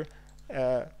here,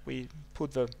 we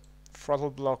put the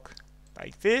throttle block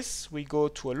like this, we go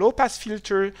to a low-pass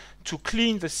filter to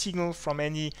clean the signal from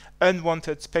any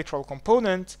unwanted spectral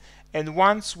component, and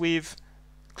once we've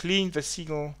cleaned the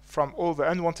signal from all the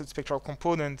unwanted spectral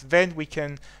components, then we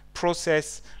can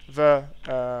process the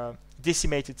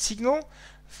decimated signal.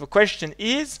 The question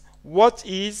is, what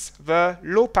is the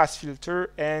low-pass filter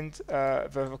and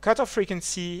the cutoff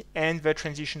frequency and the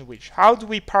transition width? How do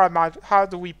we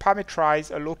parameterize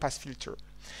a low-pass filter?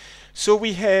 So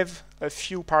we have a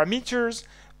few parameters.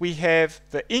 We have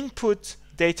the input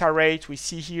data rate. We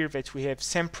see here that we have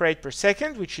sample rate per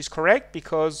second, which is correct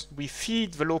because we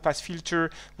feed the low-pass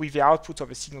filter with the output of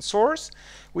a signal source.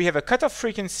 We have a cutoff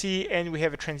frequency, and we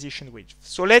have a transition width.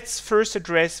 So let's first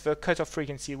address the cutoff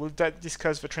frequency. We'll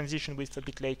discuss the transition width a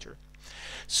bit later.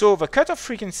 So the cutoff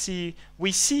frequency,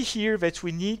 we see here that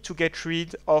we need to get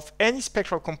rid of any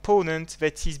spectral component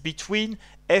that is between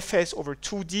fs over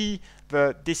 2d,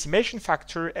 the decimation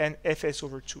factor, and fs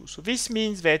over 2. So this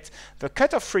means that the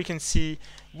cutoff frequency,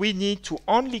 we need to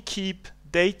only keep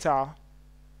data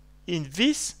in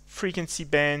this frequency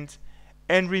band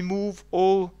and remove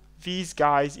all these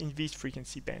guys in this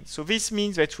frequency band. So this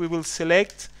means that we will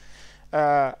select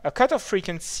a cutoff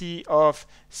frequency of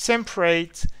sample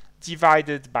rate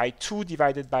divided by 2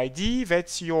 divided by d.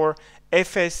 That's your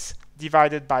fs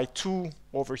divided by 2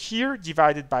 over here,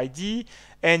 divided by d.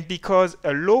 And because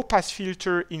a low-pass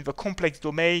filter in the complex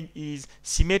domain is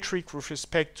symmetric with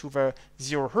respect to the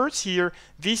 0 Hertz here,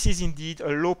 this is indeed a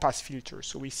low-pass filter.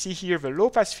 So we see here the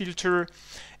low-pass filter.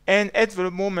 And at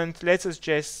the moment, let us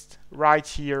just write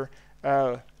here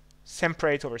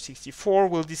semperate over 64.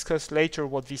 We'll discuss later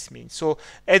what this means. So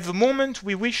at the moment,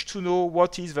 we wish to know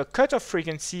what is the cutoff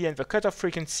frequency, and the cutoff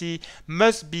frequency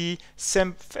must be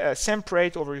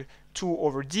semperate over 2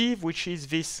 over d, which is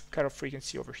this cutoff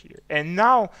frequency over here. And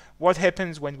now, what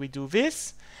happens when we do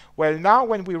this? Well, now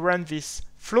when we run this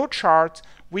flowchart,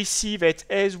 we see that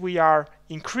as we are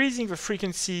increasing the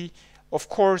frequency, of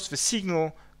course, the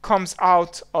signal comes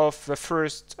out of the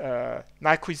first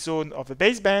Nyquist zone of the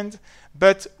baseband,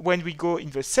 but when we go in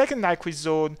the second Nyquist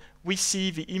zone, we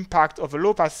see the impact of a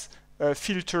low-pass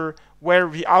filter where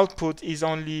the output is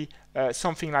only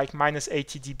something like minus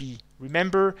 80 dB.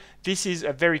 Remember, this is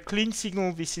a very clean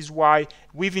signal. This is why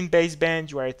within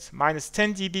baseband you are at minus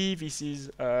 10 dB. This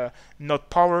is not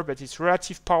power, but it's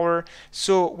relative power.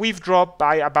 So we've dropped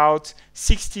by about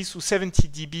 60 to 70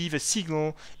 dB the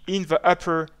signal in the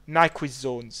upper Nyquist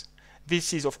zones.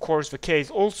 This is of course the case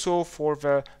also for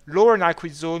the lower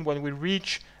Nyquist zone. When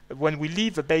we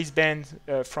leave the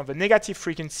baseband from the negative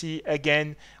frequency,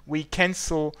 again we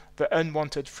cancel the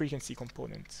unwanted frequency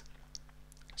component.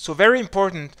 So very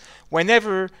important,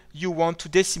 whenever you want to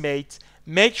decimate,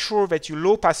 make sure that you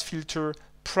low-pass filter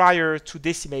prior to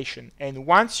decimation. And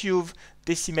once you've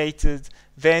decimated,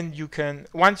 then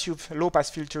once you've low-pass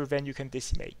filter, then you can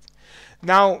decimate.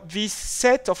 Now, this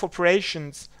set of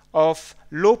operations of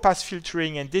low-pass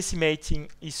filtering and decimating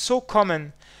is so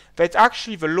common that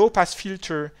actually the low-pass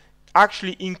filter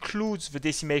actually includes the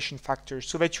decimation factor,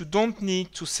 so that you don't need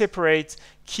to separate,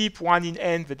 keep one in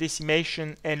n, the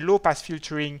decimation, and low-pass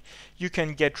filtering. You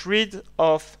can get rid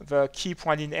of the keep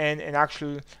one in n and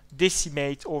actually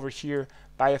decimate over here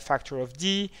by a factor of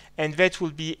d, and that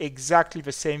will be exactly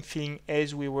the same thing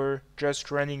as we were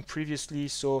just running previously,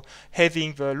 so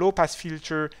having the low-pass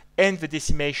filter and the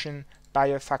decimation by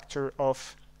a factor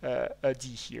of a d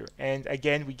here. And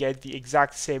again, we get the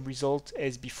exact same result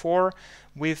as before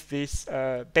with this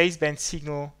baseband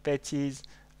signal that is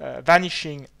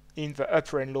vanishing in the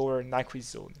upper and lower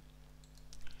Nyquist zone.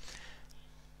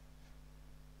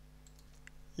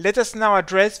 Let us now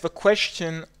address the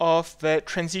question of the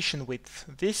transition width.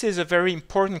 This is a very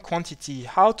important quantity,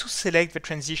 how to select the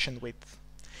transition width.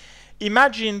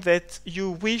 Imagine that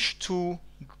you wish to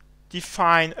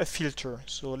define a filter.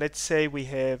 So let's say we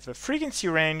have a frequency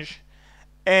range,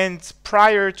 and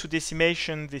prior to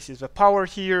decimation, this is the power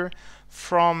here,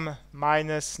 from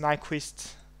minus Nyquist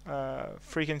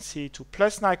frequency to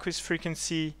plus Nyquist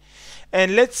frequency.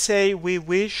 And let's say we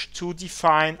wish to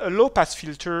define a low-pass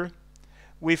filter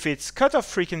with its cutoff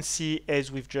frequency,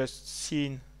 as we've just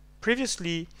seen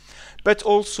previously, but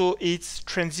also its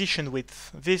transition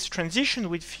width. This transition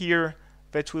width here,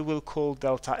 that we will call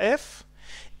delta f,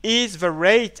 is the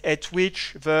rate at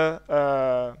which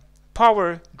the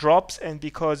power drops, and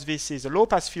because this is a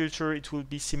low-pass filter, it will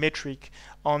be symmetric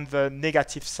on the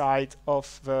negative side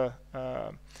of the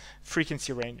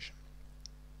frequency range.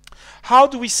 How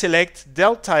do we select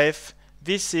delta f?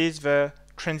 This is the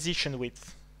transition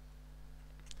width.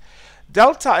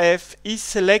 Delta f is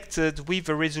selected with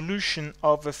the resolution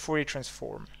of the Fourier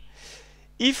transform.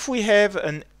 If we have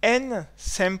an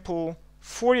n-sample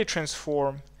Fourier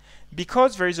transform,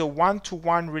 because there is a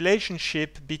one-to-one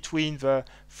relationship between the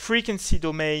frequency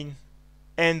domain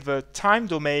and the time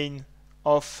domain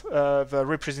of the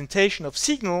representation of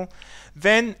signal,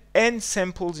 then n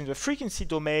samples in the frequency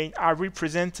domain are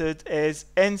represented as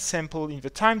n samples in the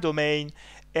time domain,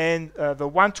 and the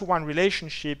one-to-one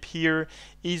relationship here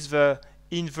is the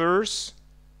inverse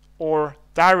or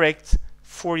direct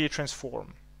Fourier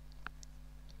transform.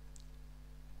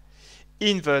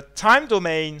 In the time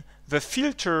domain, the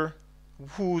filter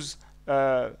whose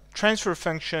transfer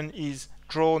function is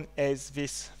drawn as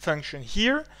this function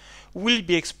here will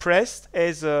be expressed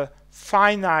as a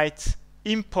finite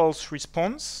impulse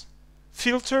response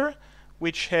filter,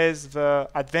 which has the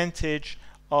advantage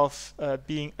of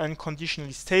being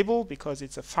unconditionally stable because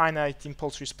it's a finite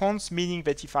impulse response, meaning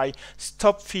that if I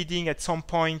stop feeding at some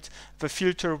point the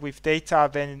filter with data,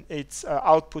 then its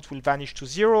output will vanish to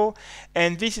 0.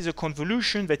 And this is a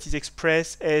convolution that is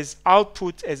expressed as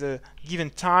output as a given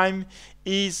time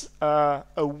is a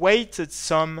weighted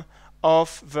sum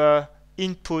of the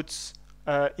inputs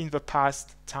in the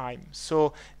past time.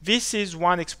 So this is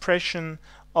one expression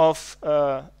of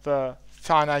the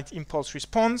finite impulse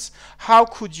response. How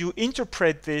could you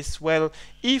interpret this? Well,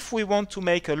 if we want to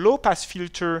make a low-pass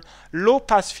filter,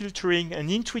 low-pass filtering, an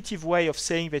intuitive way of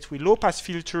saying that we low-pass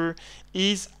filter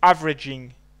is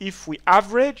averaging. If we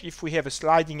average, if we have a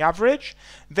sliding average,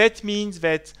 that means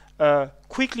that a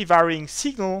quickly varying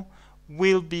signal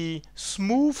will be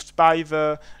smoothed by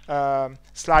the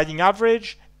sliding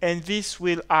average, and this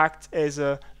will act as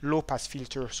a low-pass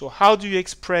filter. So how do you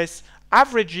express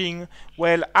averaging?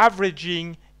 Well,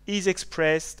 averaging is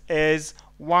expressed as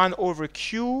 1 over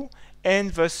Q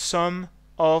and the sum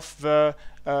of the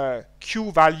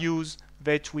Q values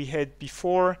that we had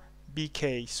before,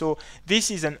 BK. So this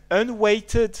is an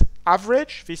unweighted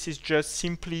average. This is just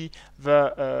simply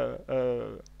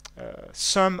the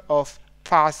sum of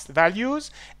past values,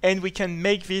 and we can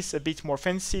make this a bit more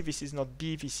fancy. This is not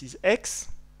B, this is X,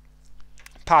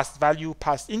 past value,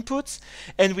 past inputs,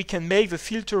 and we can make the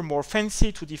filter more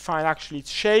fancy to define actually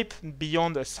its shape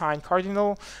beyond a sign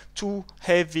cardinal to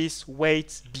have this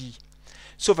weight B.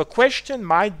 So the question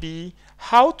might be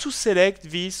how to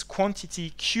select this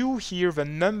quantity Q here, the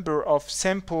number of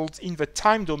samples in the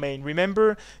time domain.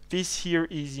 Remember, this here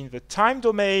is in the time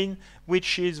domain,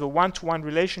 which is the one-to-one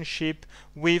relationship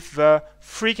with the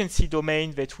frequency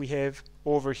domain that we have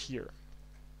over here.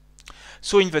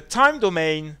 So in the time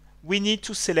domain, we need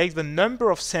to select the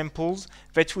number of samples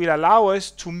that will allow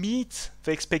us to meet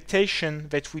the expectation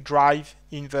that we drive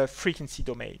in the frequency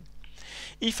domain.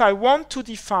 If I want to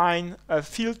define a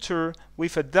filter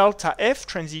with a delta F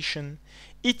transition,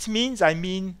 it means I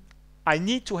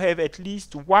need to have at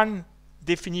least one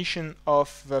definition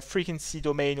of the frequency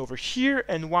domain over here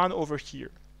and one over here.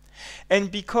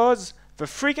 And because the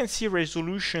frequency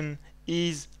resolution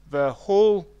is the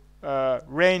whole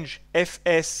range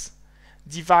Fs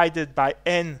divided by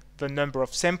n, the number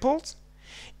of samples,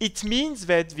 it means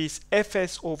that this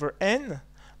Fs over n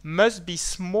must be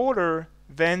smaller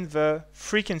than the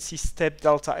frequency step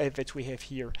delta F that we have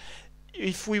here.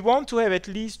 If we want to have at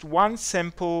least one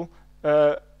sample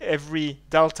every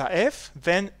delta F,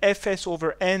 then Fs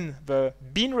over n, the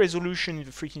bin resolution in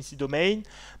the frequency domain,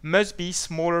 must be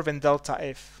smaller than delta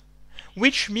F.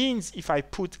 Which means if I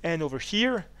put n over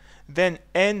here, then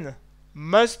n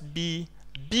must be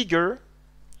bigger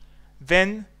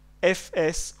than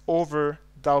Fs over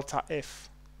delta F.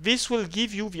 This will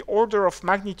give you the order of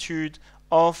magnitude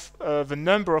of the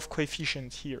number of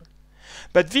coefficients here.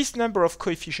 But this number of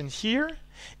coefficients here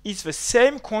is the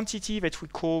same quantity that we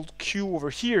called Q over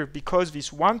here, because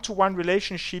this one-to-one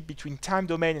relationship between time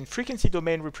domain and frequency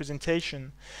domain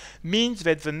representation means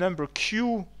that the number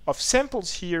Q of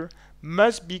samples here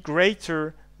must be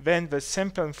greater than the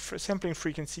sampling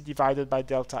frequency divided by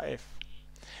delta F.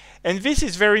 And this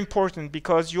is very important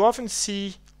because you often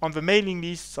see on the mailing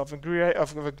lists of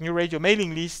the GNU Radio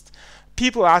mailing list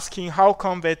people asking how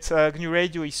come that GNU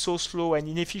Radio is so slow and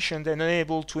inefficient and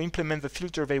unable to implement the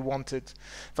filter they wanted.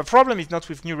 The problem is not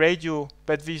with GNU Radio,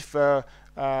 but with the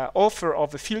author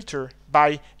of the filter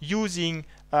by using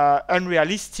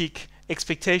unrealistic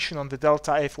expectation on the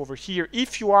delta F over here.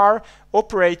 If you are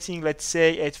operating, let's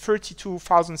say, at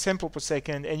 32,000 samples per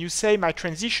second, and you say my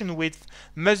transition width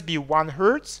must be 1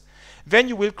 Hertz, then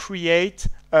you will create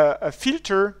a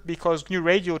filter, because GNU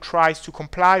Radio tries to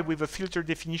comply with the filter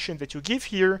definition that you give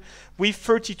here, with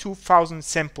 32,000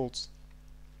 samples.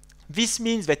 This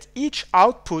means that each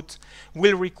output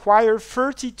will require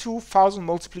 32,000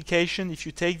 multiplication if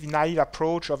you take the naive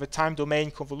approach of a time domain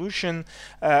convolution,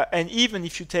 and even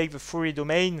if you take the Fourier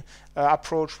domain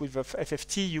approach with the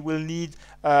FFT, you will need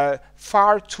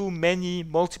far too many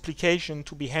multiplication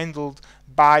to be handled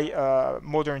by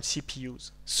modern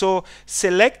CPUs. So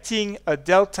selecting a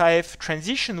delta F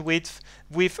transition width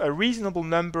with a reasonable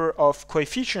number of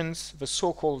coefficients, the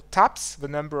so-called taps, the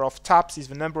number of taps is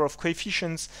the number of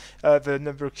coefficients, the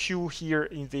number Q here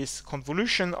in this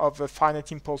convolution of the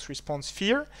finite impulse response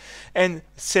sphere, and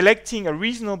selecting a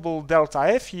reasonable delta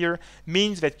F here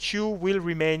means that Q will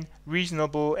remain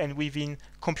reasonable and within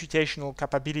computational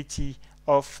capability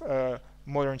of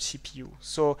modern CPU.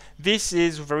 So this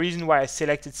is the reason why I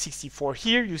selected 64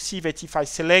 here. You see that if I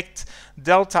select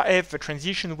delta F, the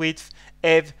transition width,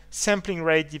 F sampling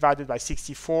rate divided by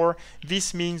 64,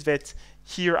 this means that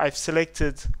here I've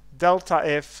selected delta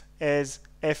F as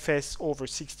Fs over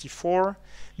 64,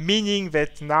 meaning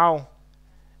that now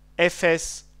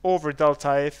Fs over delta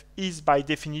F is by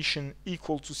definition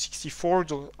equal to 64.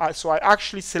 So I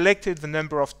actually selected the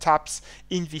number of taps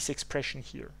in this expression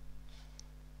here.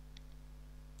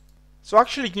 So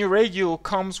actually GNU Radio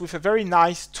comes with a very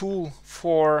nice tool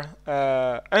for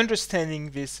understanding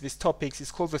these topics.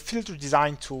 It's called the filter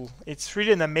design tool. It's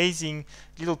really an amazing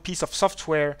little piece of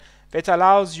software that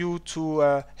allows you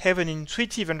to have an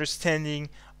intuitive understanding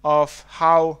of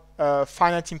how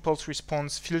finite impulse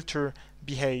response filter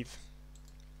behave.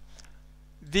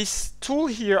 This tool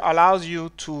here allows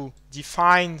you to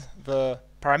define the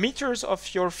parameters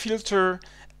of your filter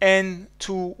and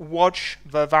to watch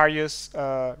the various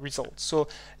results. So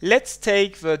let's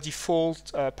take the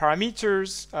default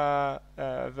parameters,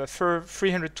 the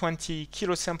 320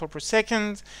 kilosample per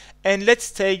second, and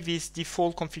let's take this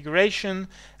default configuration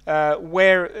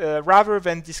where rather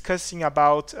than discussing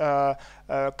about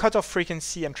cutoff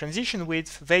frequency and transition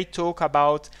width, they talk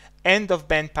about end of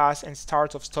band pass and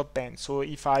start of stop band. So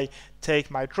if I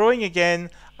take my drawing again,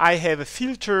 I have a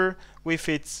filter with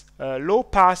its low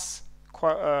pass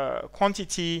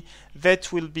quantity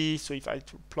that will be, so if I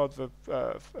plot the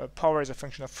power as a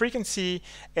function of frequency,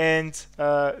 and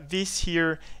this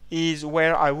here is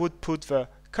where I would put the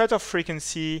cutoff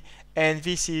frequency, and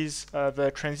this is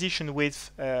the transition width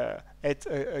at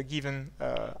a given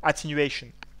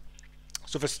attenuation,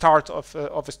 so the start of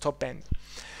a stop band.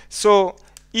 So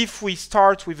if we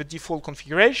start with the default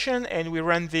configuration and we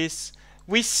run this,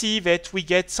 we see that we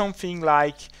get something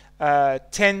like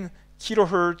 10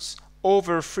 kilohertz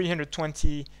over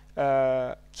 320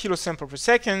 kilosample per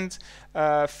second.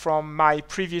 From my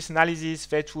previous analysis,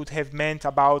 that would have meant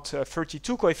about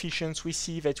 32 coefficients. We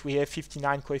see that we have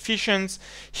 59 coefficients.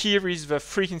 Here is the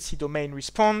frequency domain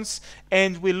response,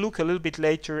 and we'll look a little bit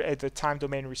later at the time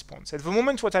domain response. At the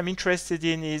moment, what I'm interested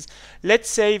in is, let's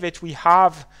say that we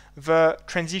have the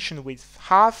transition width.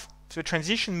 Half the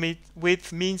transition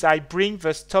width means I bring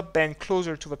the stop band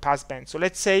closer to the pass band. So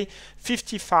let's say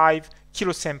 55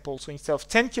 kilosamples. So instead of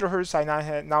 10 kilohertz, I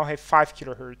now have 5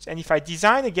 kilohertz. And if I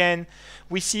design again,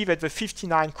 we see that the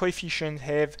 59 coefficient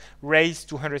have raised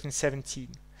to 117.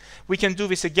 We can do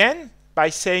this again by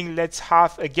saying let's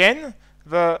have again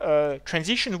the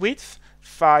transition width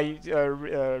by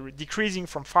decreasing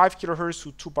from 5 kilohertz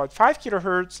to 2.5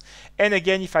 kilohertz. And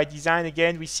again, if I design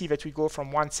again, we see that we go from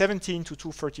 117 to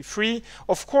 233.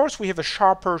 Of course, we have a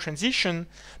sharper transition,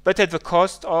 but at the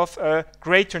cost of a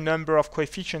greater number of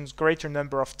coefficients, greater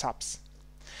number of taps.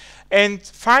 And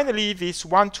finally, this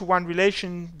one-to-one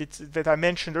relation that I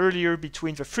mentioned earlier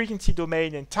between the frequency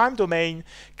domain and time domain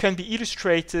can be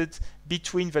illustrated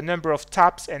between the number of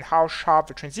taps and how sharp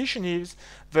the transition is.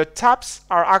 The taps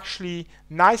are actually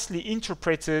nicely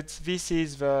interpreted. This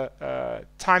is the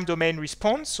time domain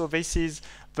response. So this is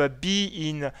the b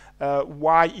in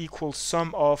y equals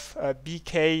sum of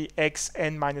bk x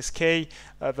n minus k,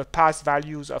 the past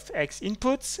values of x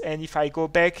inputs. And if I go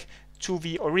back to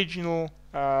the original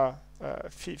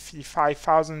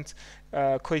 55,000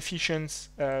 coefficients,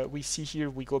 we see here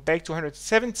we go back to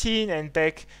 117 and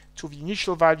back to the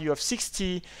initial value of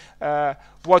 60.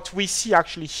 What we see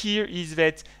actually here is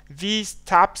that these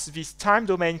taps, these time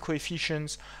domain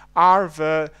coefficients, are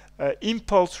the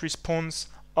impulse response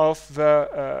of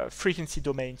the frequency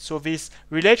domain. So this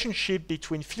relationship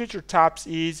between filter taps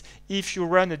is, if you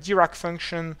run a Dirac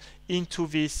function into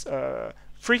this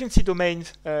frequency domain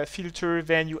filter,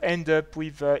 then you end up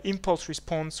with impulse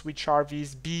response, which are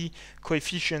these B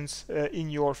coefficients in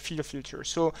your filter.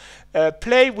 So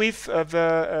play with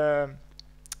the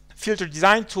filter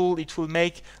design tool. It will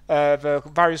make the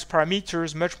various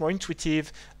parameters much more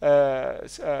intuitive.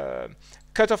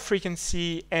 Cutoff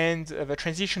frequency and the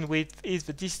transition width is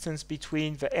the distance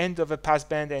between the end of a pass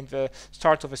band and the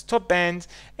start of a stop band,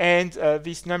 and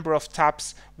this number of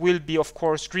taps will be of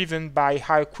course driven by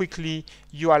how quickly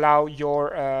you allow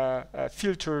your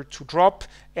filter to drop,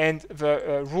 and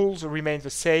the rules remain the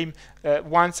same.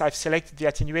 Once I've selected the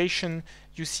attenuation,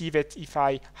 you see that if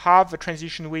I have the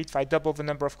transition width, I double the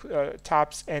number of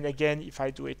taps, and again if I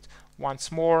do it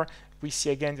once more, we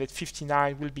see again that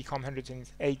 59 will become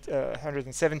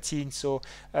 117. So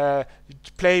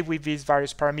play with these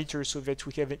various parameters so that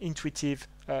we have an intuitive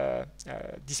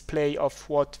display of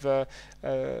what the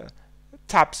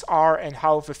taps are and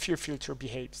how the filter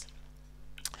behaves.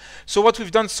 So what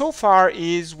we've done so far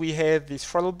is we have this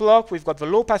throttle block, we've got the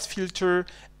low pass filter,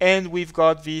 and we've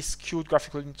got this cute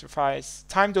graphical interface.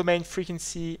 Time domain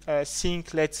frequency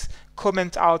sync. Let's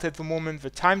comment out at the moment the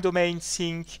time domain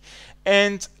sync,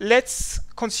 and let's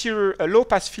consider a low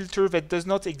pass filter that does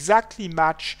not exactly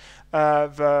match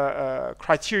the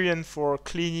criterion for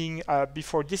cleaning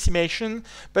before decimation,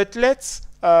 but let's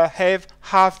have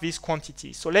half this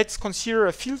quantity. So let's consider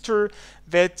a filter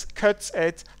that cuts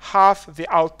at half the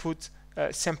output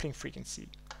sampling frequency.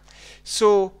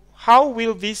 So how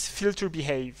will this filter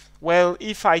behave? Well,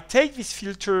 if I take this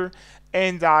filter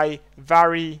and I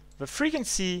vary the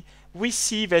frequency, we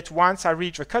see that once I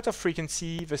reach the cutoff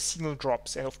frequency, the signal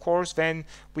drops. And of course, then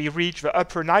we reach the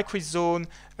upper Nyquist zone.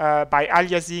 By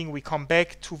aliasing, we come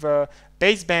back to the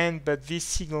baseband, but this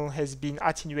signal has been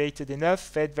attenuated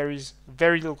enough that there is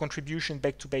very little contribution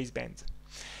back to baseband.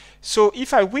 So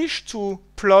if I wish to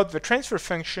plot the transfer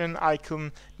function, I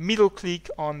can middle click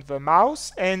on the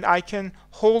mouse and I can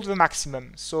hold the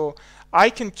maximum. So I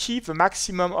can keep the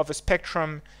maximum of a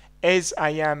spectrum as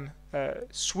I am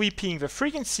sweeping the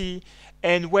frequency,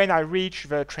 and when I reach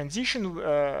the transition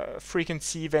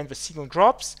frequency, then the signal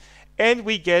drops and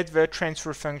we get the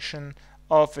transfer function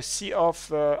of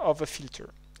the filter.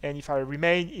 And if I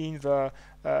remain in the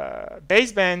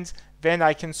baseband, then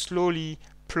I can slowly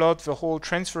plot the whole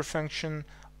transfer function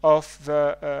of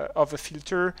the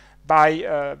filter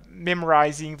by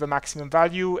memorizing the maximum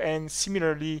value, and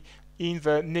similarly in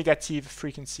the negative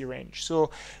frequency range.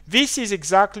 So this is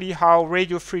exactly how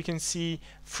radio frequency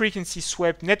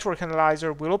swept network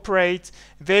analyzer will operate.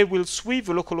 They will sweep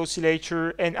the local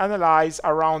oscillator and analyze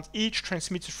around each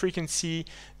transmitted frequency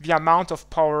the amount of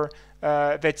power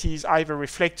that is either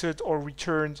reflected or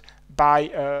returned by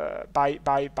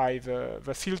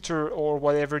the filter or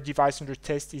whatever device under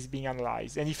test is being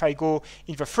analyzed. And if I go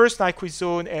in the first Nyquist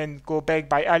zone and go back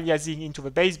by aliasing into the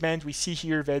baseband, we see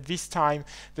here that this time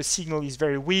the signal is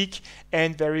very weak,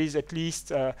 and there is at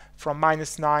least from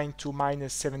 -9 to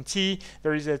 -70,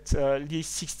 there is at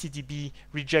least 60 dB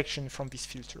rejection from this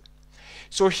filter.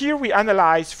 So here we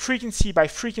analyze frequency by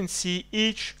frequency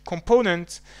each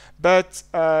component, but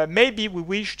maybe we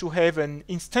wish to have an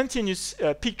instantaneous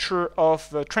picture of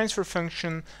the transfer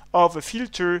function of a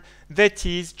filter that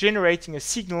is generating a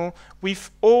signal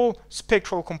with all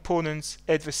spectral components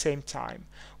at the same time.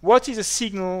 What is a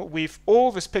signal with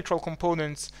all the spectral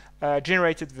components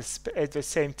generated at the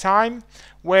same time?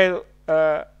 Well,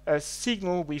 a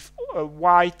signal with a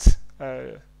white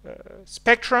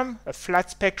spectrum, a flat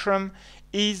spectrum,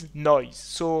 is noise.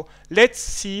 So let's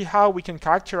see how we can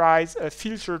characterize a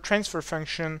filter transfer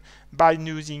function by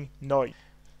using noise.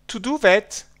 To do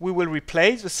that, we will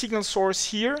replace the signal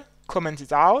source here, comment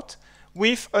it out,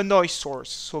 with a noise source.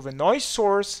 So the noise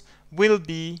source will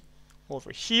be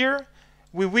over here.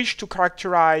 We wish to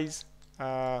characterize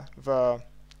the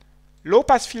low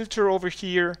pass filter over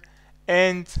here,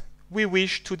 and we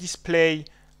wish to display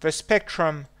the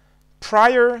spectrum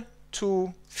prior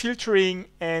to filtering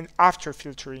and after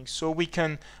filtering. So we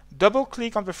can double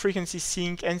click on the frequency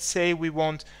sink and say we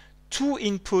want 2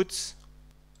 inputs,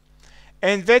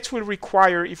 and that will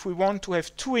require, if we want to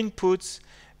have 2 inputs,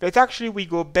 that actually we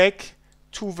go back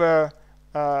to the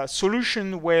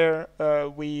solution where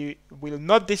we will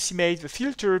not decimate the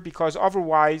filter, because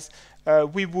otherwise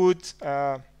we would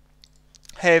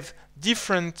have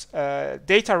different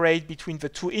data rate between the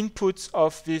 2 inputs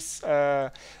of this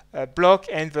block,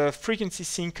 and the frequency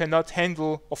sink cannot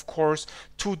handle, of course,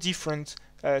 2 different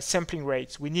sampling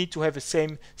rates. We need to have the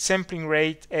same sampling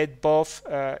rate at both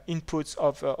inputs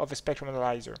of a spectrum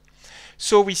analyzer.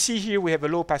 So we see here we have a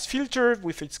low pass filter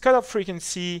with its cutoff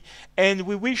frequency, and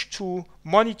we wish to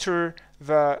monitor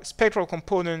the spectral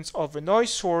components of the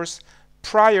noise source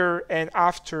prior and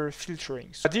after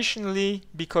filtering. Additionally,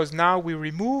 because now we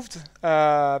removed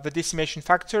the decimation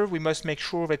factor, we must make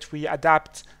sure that we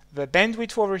adapt the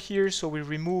bandwidth over here. So we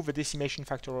remove the decimation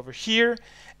factor over here,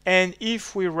 and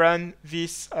if we run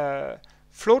this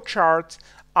flowchart,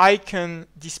 I can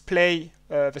display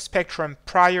the spectrum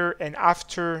prior and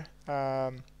after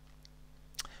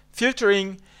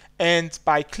filtering, and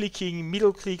by clicking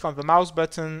middle click on the mouse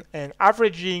button and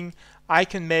averaging, I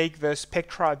can make the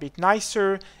spectra a bit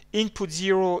nicer. Input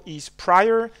 0 is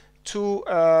prior to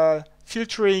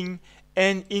filtering,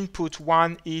 and input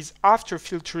 1 is after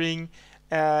filtering.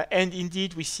 And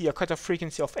indeed, we see a cutoff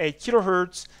frequency of 8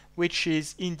 kilohertz, which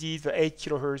is indeed the 8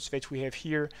 kilohertz that we have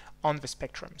here on the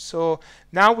spectrum. So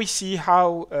now we see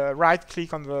how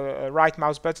right-click on the right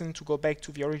mouse button to go back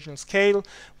to the original scale.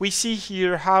 We see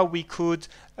here how we could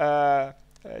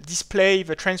display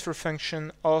the transfer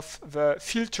function of the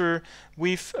filter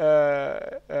with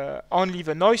only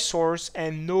the noise source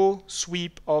and no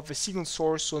sweep of the signal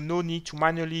source, so no need to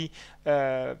manually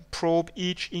probe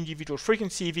each individual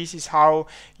frequency. This is how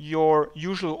your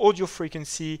usual audio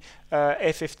frequency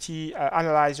FFT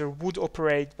analyzer would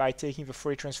operate by taking the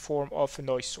Fourier transform of a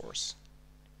noise source.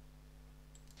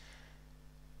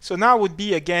 So now would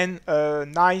be again a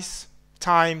nice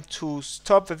time to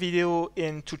stop the video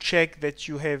and to check that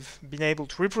you have been able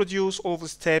to reproduce all the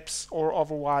steps, or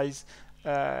otherwise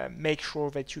make sure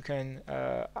that you can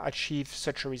achieve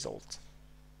such a result.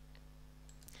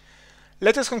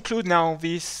 Let us conclude now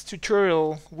this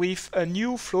tutorial with a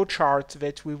new flowchart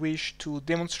that we wish to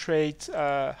demonstrate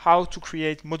how to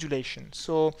create modulation.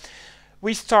 So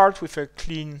we start with a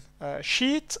clean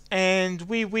sheet, and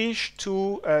we wish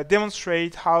to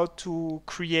demonstrate how to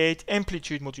create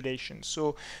amplitude modulation.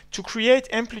 So to create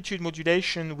amplitude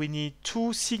modulation, we need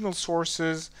 2 signal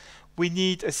sources. we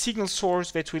need a signal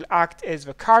source that will act as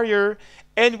the carrier,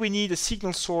 and we need a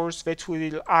signal source that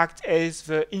will act as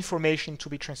the information to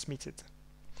be transmitted.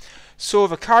 So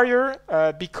the carrier,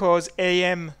 because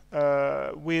AM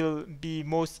will be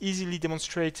most easily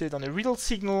demonstrated on a real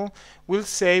signal, we'll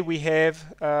say we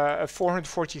have a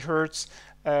 440 Hertz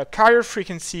carrier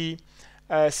frequency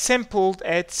sampled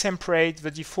at sample rate,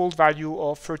 the default value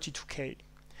of 32K.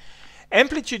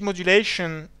 Amplitude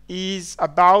modulation is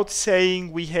about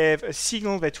saying we have a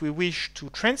signal that we wish to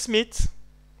transmit,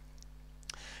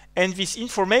 and this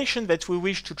information that we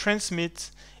wish to transmit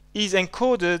is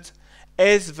encoded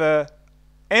as the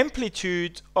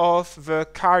amplitude of the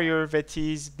carrier that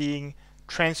is being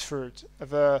transferred,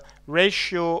 the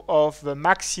ratio of the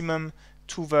maximum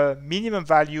to the minimum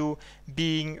value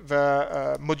being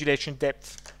the modulation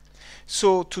depth.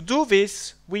 So to do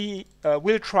this, we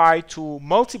will try to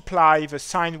multiply the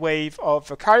sine wave of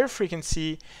the carrier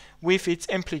frequency with its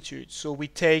amplitude. So we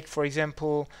take, for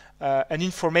example, an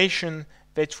information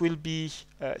that will be,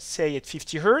 say, at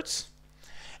 50 Hertz.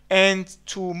 And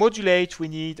to modulate, we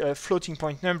need a floating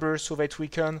point number so that we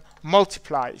can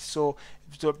multiply. So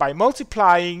by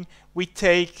multiplying, we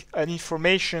take an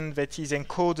information that is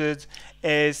encoded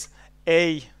as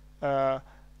a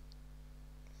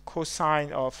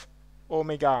cosine of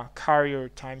omega carrier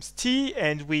times t,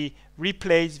 and we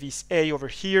replace this a over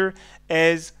here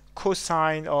as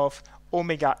cosine of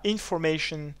omega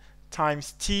information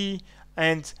times t,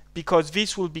 and because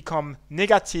this will become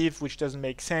negative, which doesn't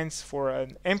make sense for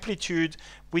an amplitude,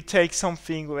 we take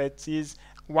something that is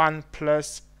 1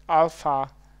 plus alpha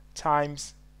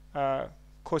times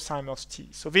cosine of t.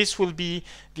 So this will be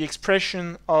the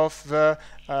expression of the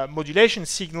modulation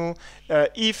signal.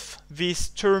 If this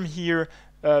term here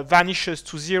vanishes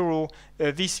to 0,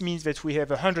 this means that we have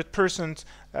 100%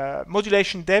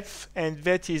 modulation depth, and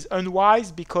that is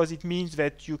unwise because it means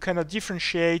that you cannot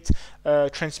differentiate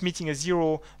transmitting a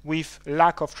 0 with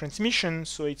lack of transmission.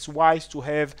 So it's wise to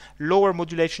have lower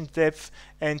modulation depth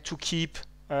and to keep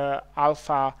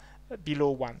alpha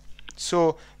below 1.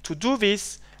 So to do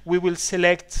this, we will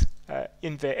select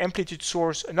in the amplitude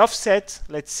source an offset,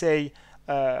 let's say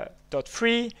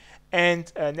 0.3,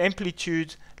 and an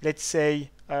amplitude, let's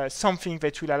say something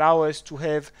that will allow us to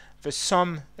have the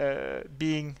sum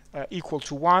being equal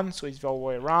to 1. So it's the other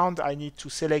way around. I need to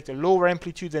select a lower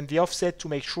amplitude than the offset to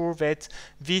make sure that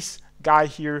this guy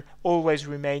here always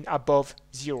remain above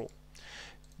 0.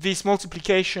 This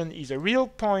multiplication is a real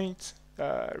point,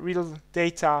 real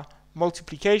data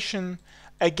multiplication.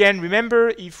 Again, remember,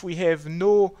 if we have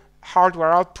no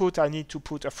hardware output, I need to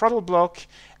put a throttle block,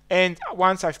 and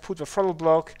once I've put the throttle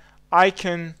block, I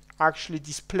can actually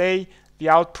display the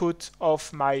output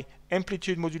of my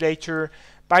amplitude modulator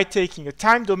by taking a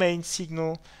time domain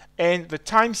signal and the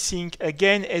time sync,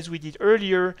 again, as we did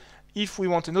earlier. If we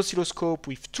want an oscilloscope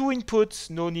with 2 inputs,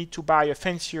 no need to buy a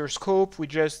fancier scope. We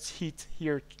just hit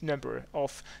here number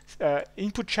of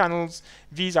input channels.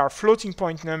 These are floating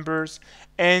point numbers,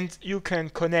 and you can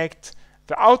connect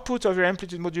the output of your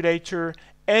amplitude modulator,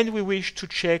 and we wish to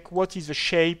check what is the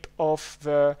shape of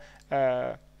the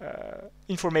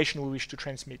information we wish to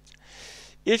transmit.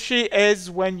 Actually, as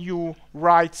when you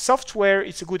write software,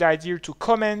 it's a good idea to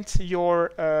comment your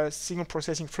signal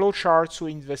processing flowchart. So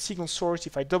in the signal source,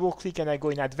 if I double click and I go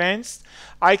in advanced,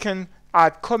 I can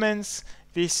add comments.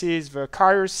 This is the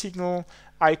carrier signal.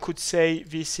 I could say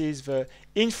this is the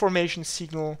information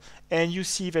signal, and you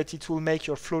see that it will make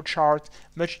your flowchart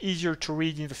much easier to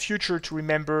read in the future, to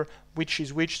remember which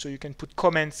is which, so you can put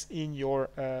comments in your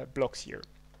blocks here.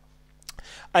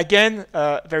 Again,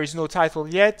 there is no title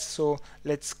yet, so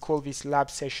let's call this lab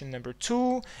session number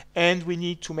 2, and we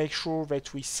need to make sure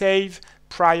that we save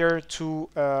prior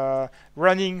to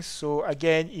running. So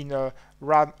again, in a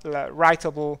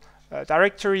writable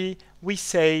directory, we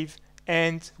save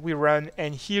and we run,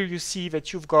 and here you see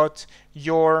that you've got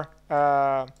your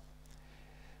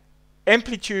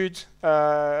amplitude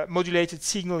modulated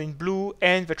signal in blue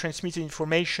and the transmitted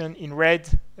information in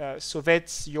red. So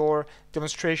that's your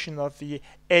demonstration of the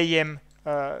AM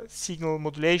signal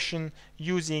modulation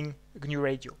using GNU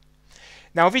Radio.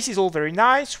 Now this is all very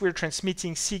nice. We're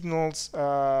transmitting signals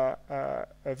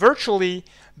virtually,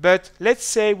 but let's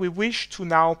say we wish to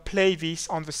now play this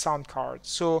on the sound card.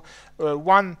 So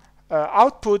one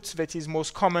output that is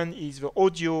most common is the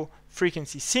audio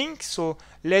frequency sync. So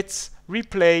let's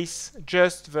replace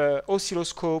just the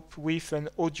oscilloscope with an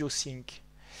audio sync.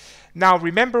 Now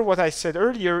remember what I said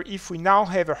earlier, if we now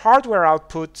have a hardware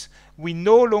output, we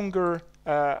no longer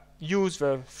use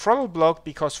the throttle block,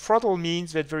 because throttle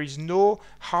means that there is no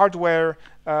hardware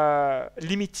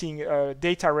limiting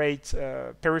data rate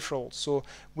peripheral. So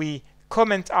we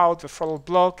comment out the throttle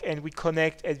block, and we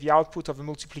connect at the output of the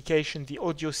multiplication the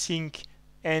audio sync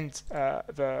and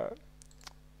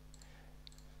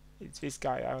it's this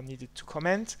guy I needed to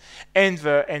comment, and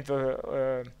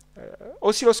the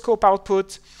oscilloscope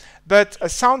output. But a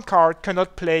sound card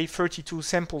cannot play 32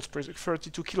 samples per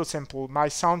 32 kilosample. My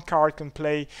sound card can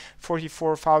play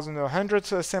 44,100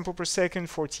 sample per second,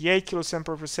 48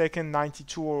 kilosample per second,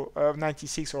 92 or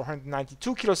 96 or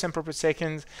 192 kilosample per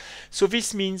second. So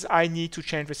this means I need to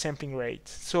change the sampling rate.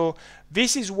 So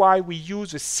this is why we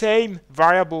use the same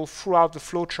variable throughout the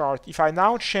flowchart. If I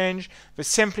now change the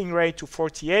sampling rate to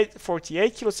 48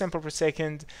 kilosample per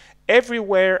second,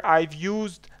 everywhere I've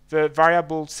used the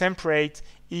variable sample rate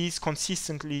is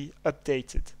consistently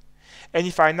updated. And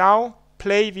if I now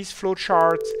play this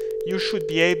flowchart, you should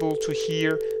be able to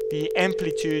hear the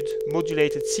amplitude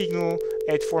modulated signal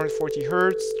at 440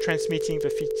 Hertz transmitting the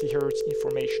 50 Hertz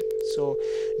information. So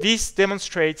this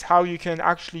demonstrates how you can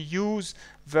actually use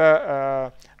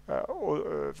the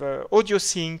audio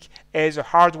sync as a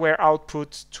hardware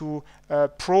output to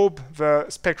probe the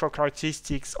spectral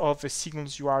characteristics of the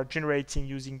signals you are generating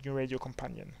using GNU Radio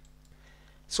Companion.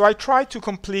 So I tried to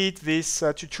complete this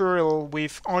tutorial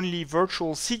with only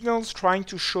virtual signals, trying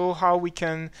to show how we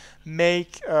can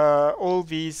make all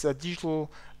these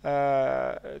digital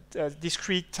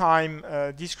discrete time,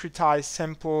 discretized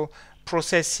sample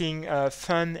processing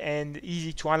fun and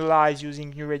easy to analyze using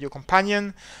GNU Radio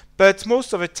Companion. But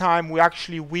most of the time we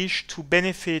actually wish to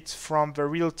benefit from the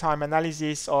real-time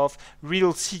analysis of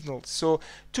real signals. So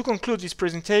to conclude this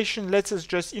presentation, let us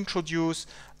just introduce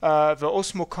the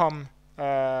Osmocom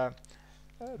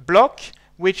block,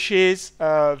 which is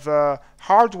the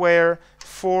hardware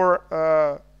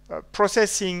for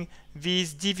processing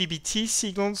these DVB-T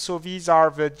signals. So these are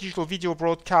the digital video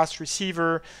broadcast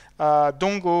receiver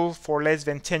dongle for less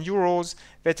than 10 euros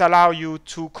that allow you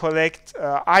to collect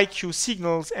IQ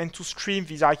signals and to stream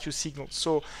these IQ signals.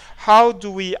 So how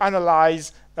do we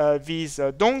analyze these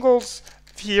dongles?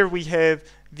 Here we have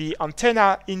the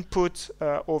antenna input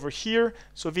over here.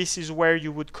 So this is where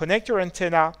you would connect your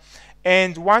antenna.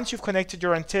 And once you've connected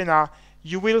your antenna,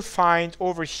 you will find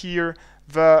over here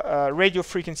the radio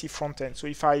frequency front end. So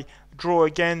if I draw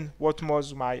again what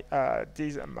was my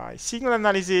signal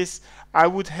analysis, I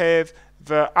would have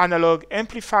the analog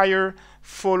amplifier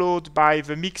followed by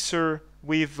the mixer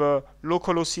with the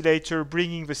local oscillator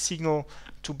bringing the signal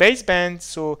to baseband.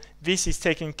 So this is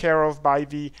taken care of by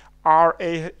the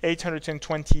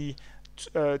R820T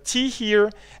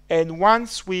here. And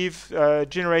once we've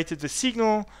generated the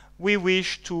signal, we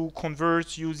wish to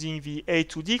convert using the A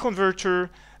to D converter,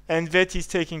 and that is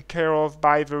taken care of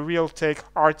by the Realtek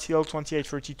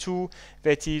RTL-2832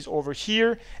 that is over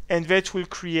here, and that will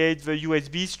create the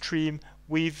USB stream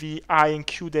with the I and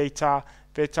Q data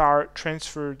that are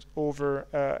transferred over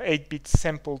 8-bit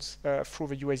samples through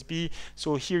the USB.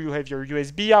 So here you have your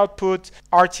USB output,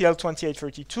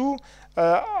 RTL-2832,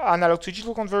 analog to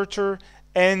digital converter,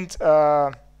 and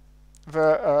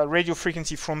the radio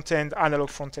frequency front end, analog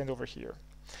front end over here.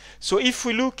 So if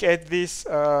we look at this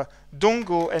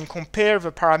dongle and compare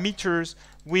the parameters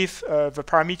with the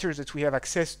parameters that we have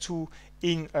access to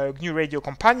in GNU Radio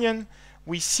Companion,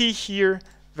 we see here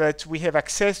that we have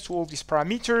access to all these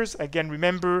parameters. Again,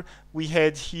 remember, we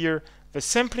had here the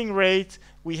sampling rate,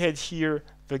 we had here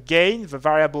the gain, the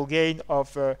variable gain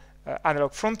of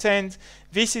analog front end.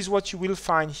 This is what you will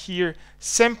find here.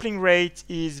 Sampling rate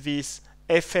is this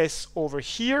Fs over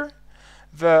here.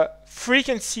 The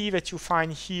frequency that you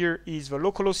find here is the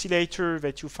local oscillator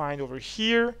that you find over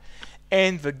here,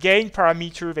 and the gain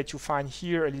parameter that you find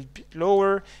here a little bit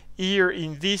lower. Here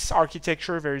in this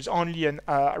architecture there is only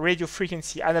a radio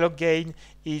frequency analog gain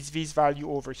is this value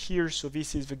over here, so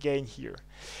this is the gain here.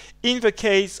 In the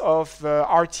case of the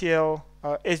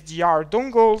RTL-SDR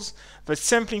dongles, the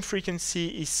sampling frequency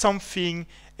is something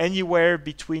anywhere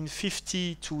between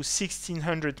 50 to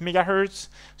 1600 megahertz.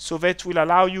 So that will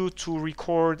allow you to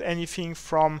record anything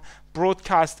from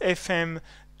broadcast FM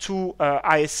to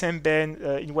ISM band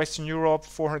in Western Europe,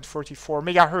 444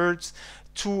 megahertz,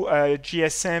 to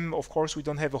GSM. Of course, we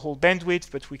don't have a whole bandwidth,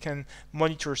 but we can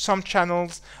monitor some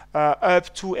channels,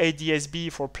 up to ADS-B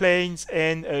for planes,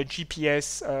 and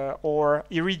GPS or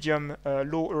Iridium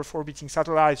low Earth orbiting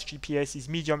satellites. GPS is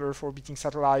medium Earth orbiting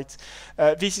satellites.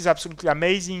 This is absolutely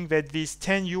amazing that these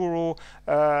 10 euro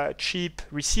cheap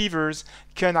receivers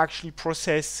can actually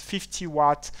process 50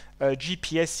 watt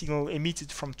GPS signal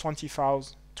emitted from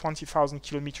 20,000 20,000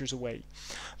 kilometers away.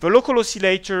 The local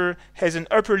oscillator has an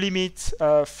upper limit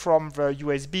from the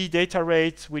USB data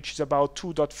rate, which is about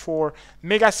 2.4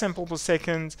 megasample per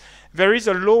second. There is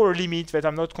a lower limit that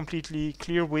I'm not completely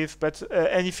clear with, but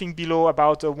anything below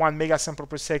about 1 megasample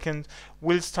per second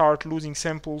will start losing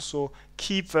samples, so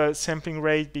keep the sampling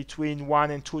rate between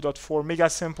 1 and 2.4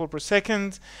 megasample per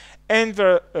second. And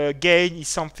the gain is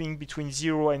something between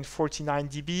 0 and 49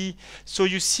 dB. So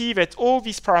you see that all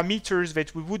these parameters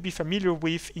that we would be familiar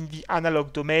with in the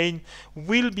analog domain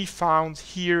will be found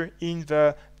here in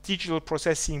the digital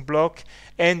processing block.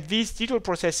 And this digital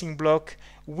processing block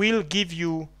will give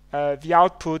you the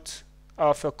output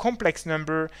of a complex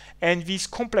number, and this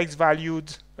complex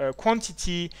valued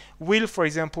quantity will, for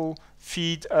example,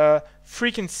 feed a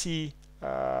frequency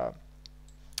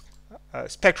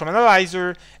spectrum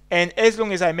analyzer. And as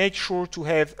long as I make sure to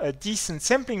have a decent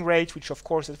sampling rate, which of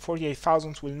course at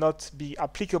 48,000 will not be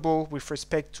applicable with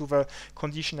respect to the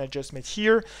condition I just made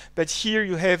here, but here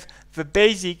you have the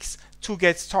basics to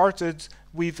get started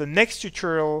with the next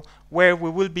tutorial, where we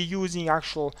will be using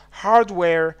actual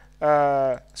hardware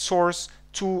source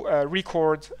to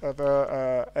record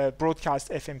the broadcast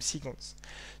FM signals.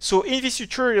 So in this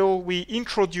tutorial, we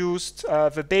introduced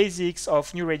the basics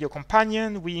of GNU Radio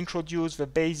Companion. We introduced the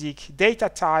basic data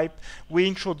type. We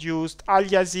introduced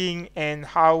aliasing and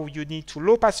how you need to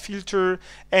low-pass filter.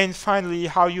 And finally,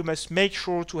 how you must make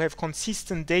sure to have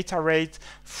consistent data rate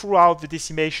throughout the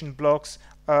decimation blocks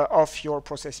of your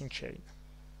processing chain.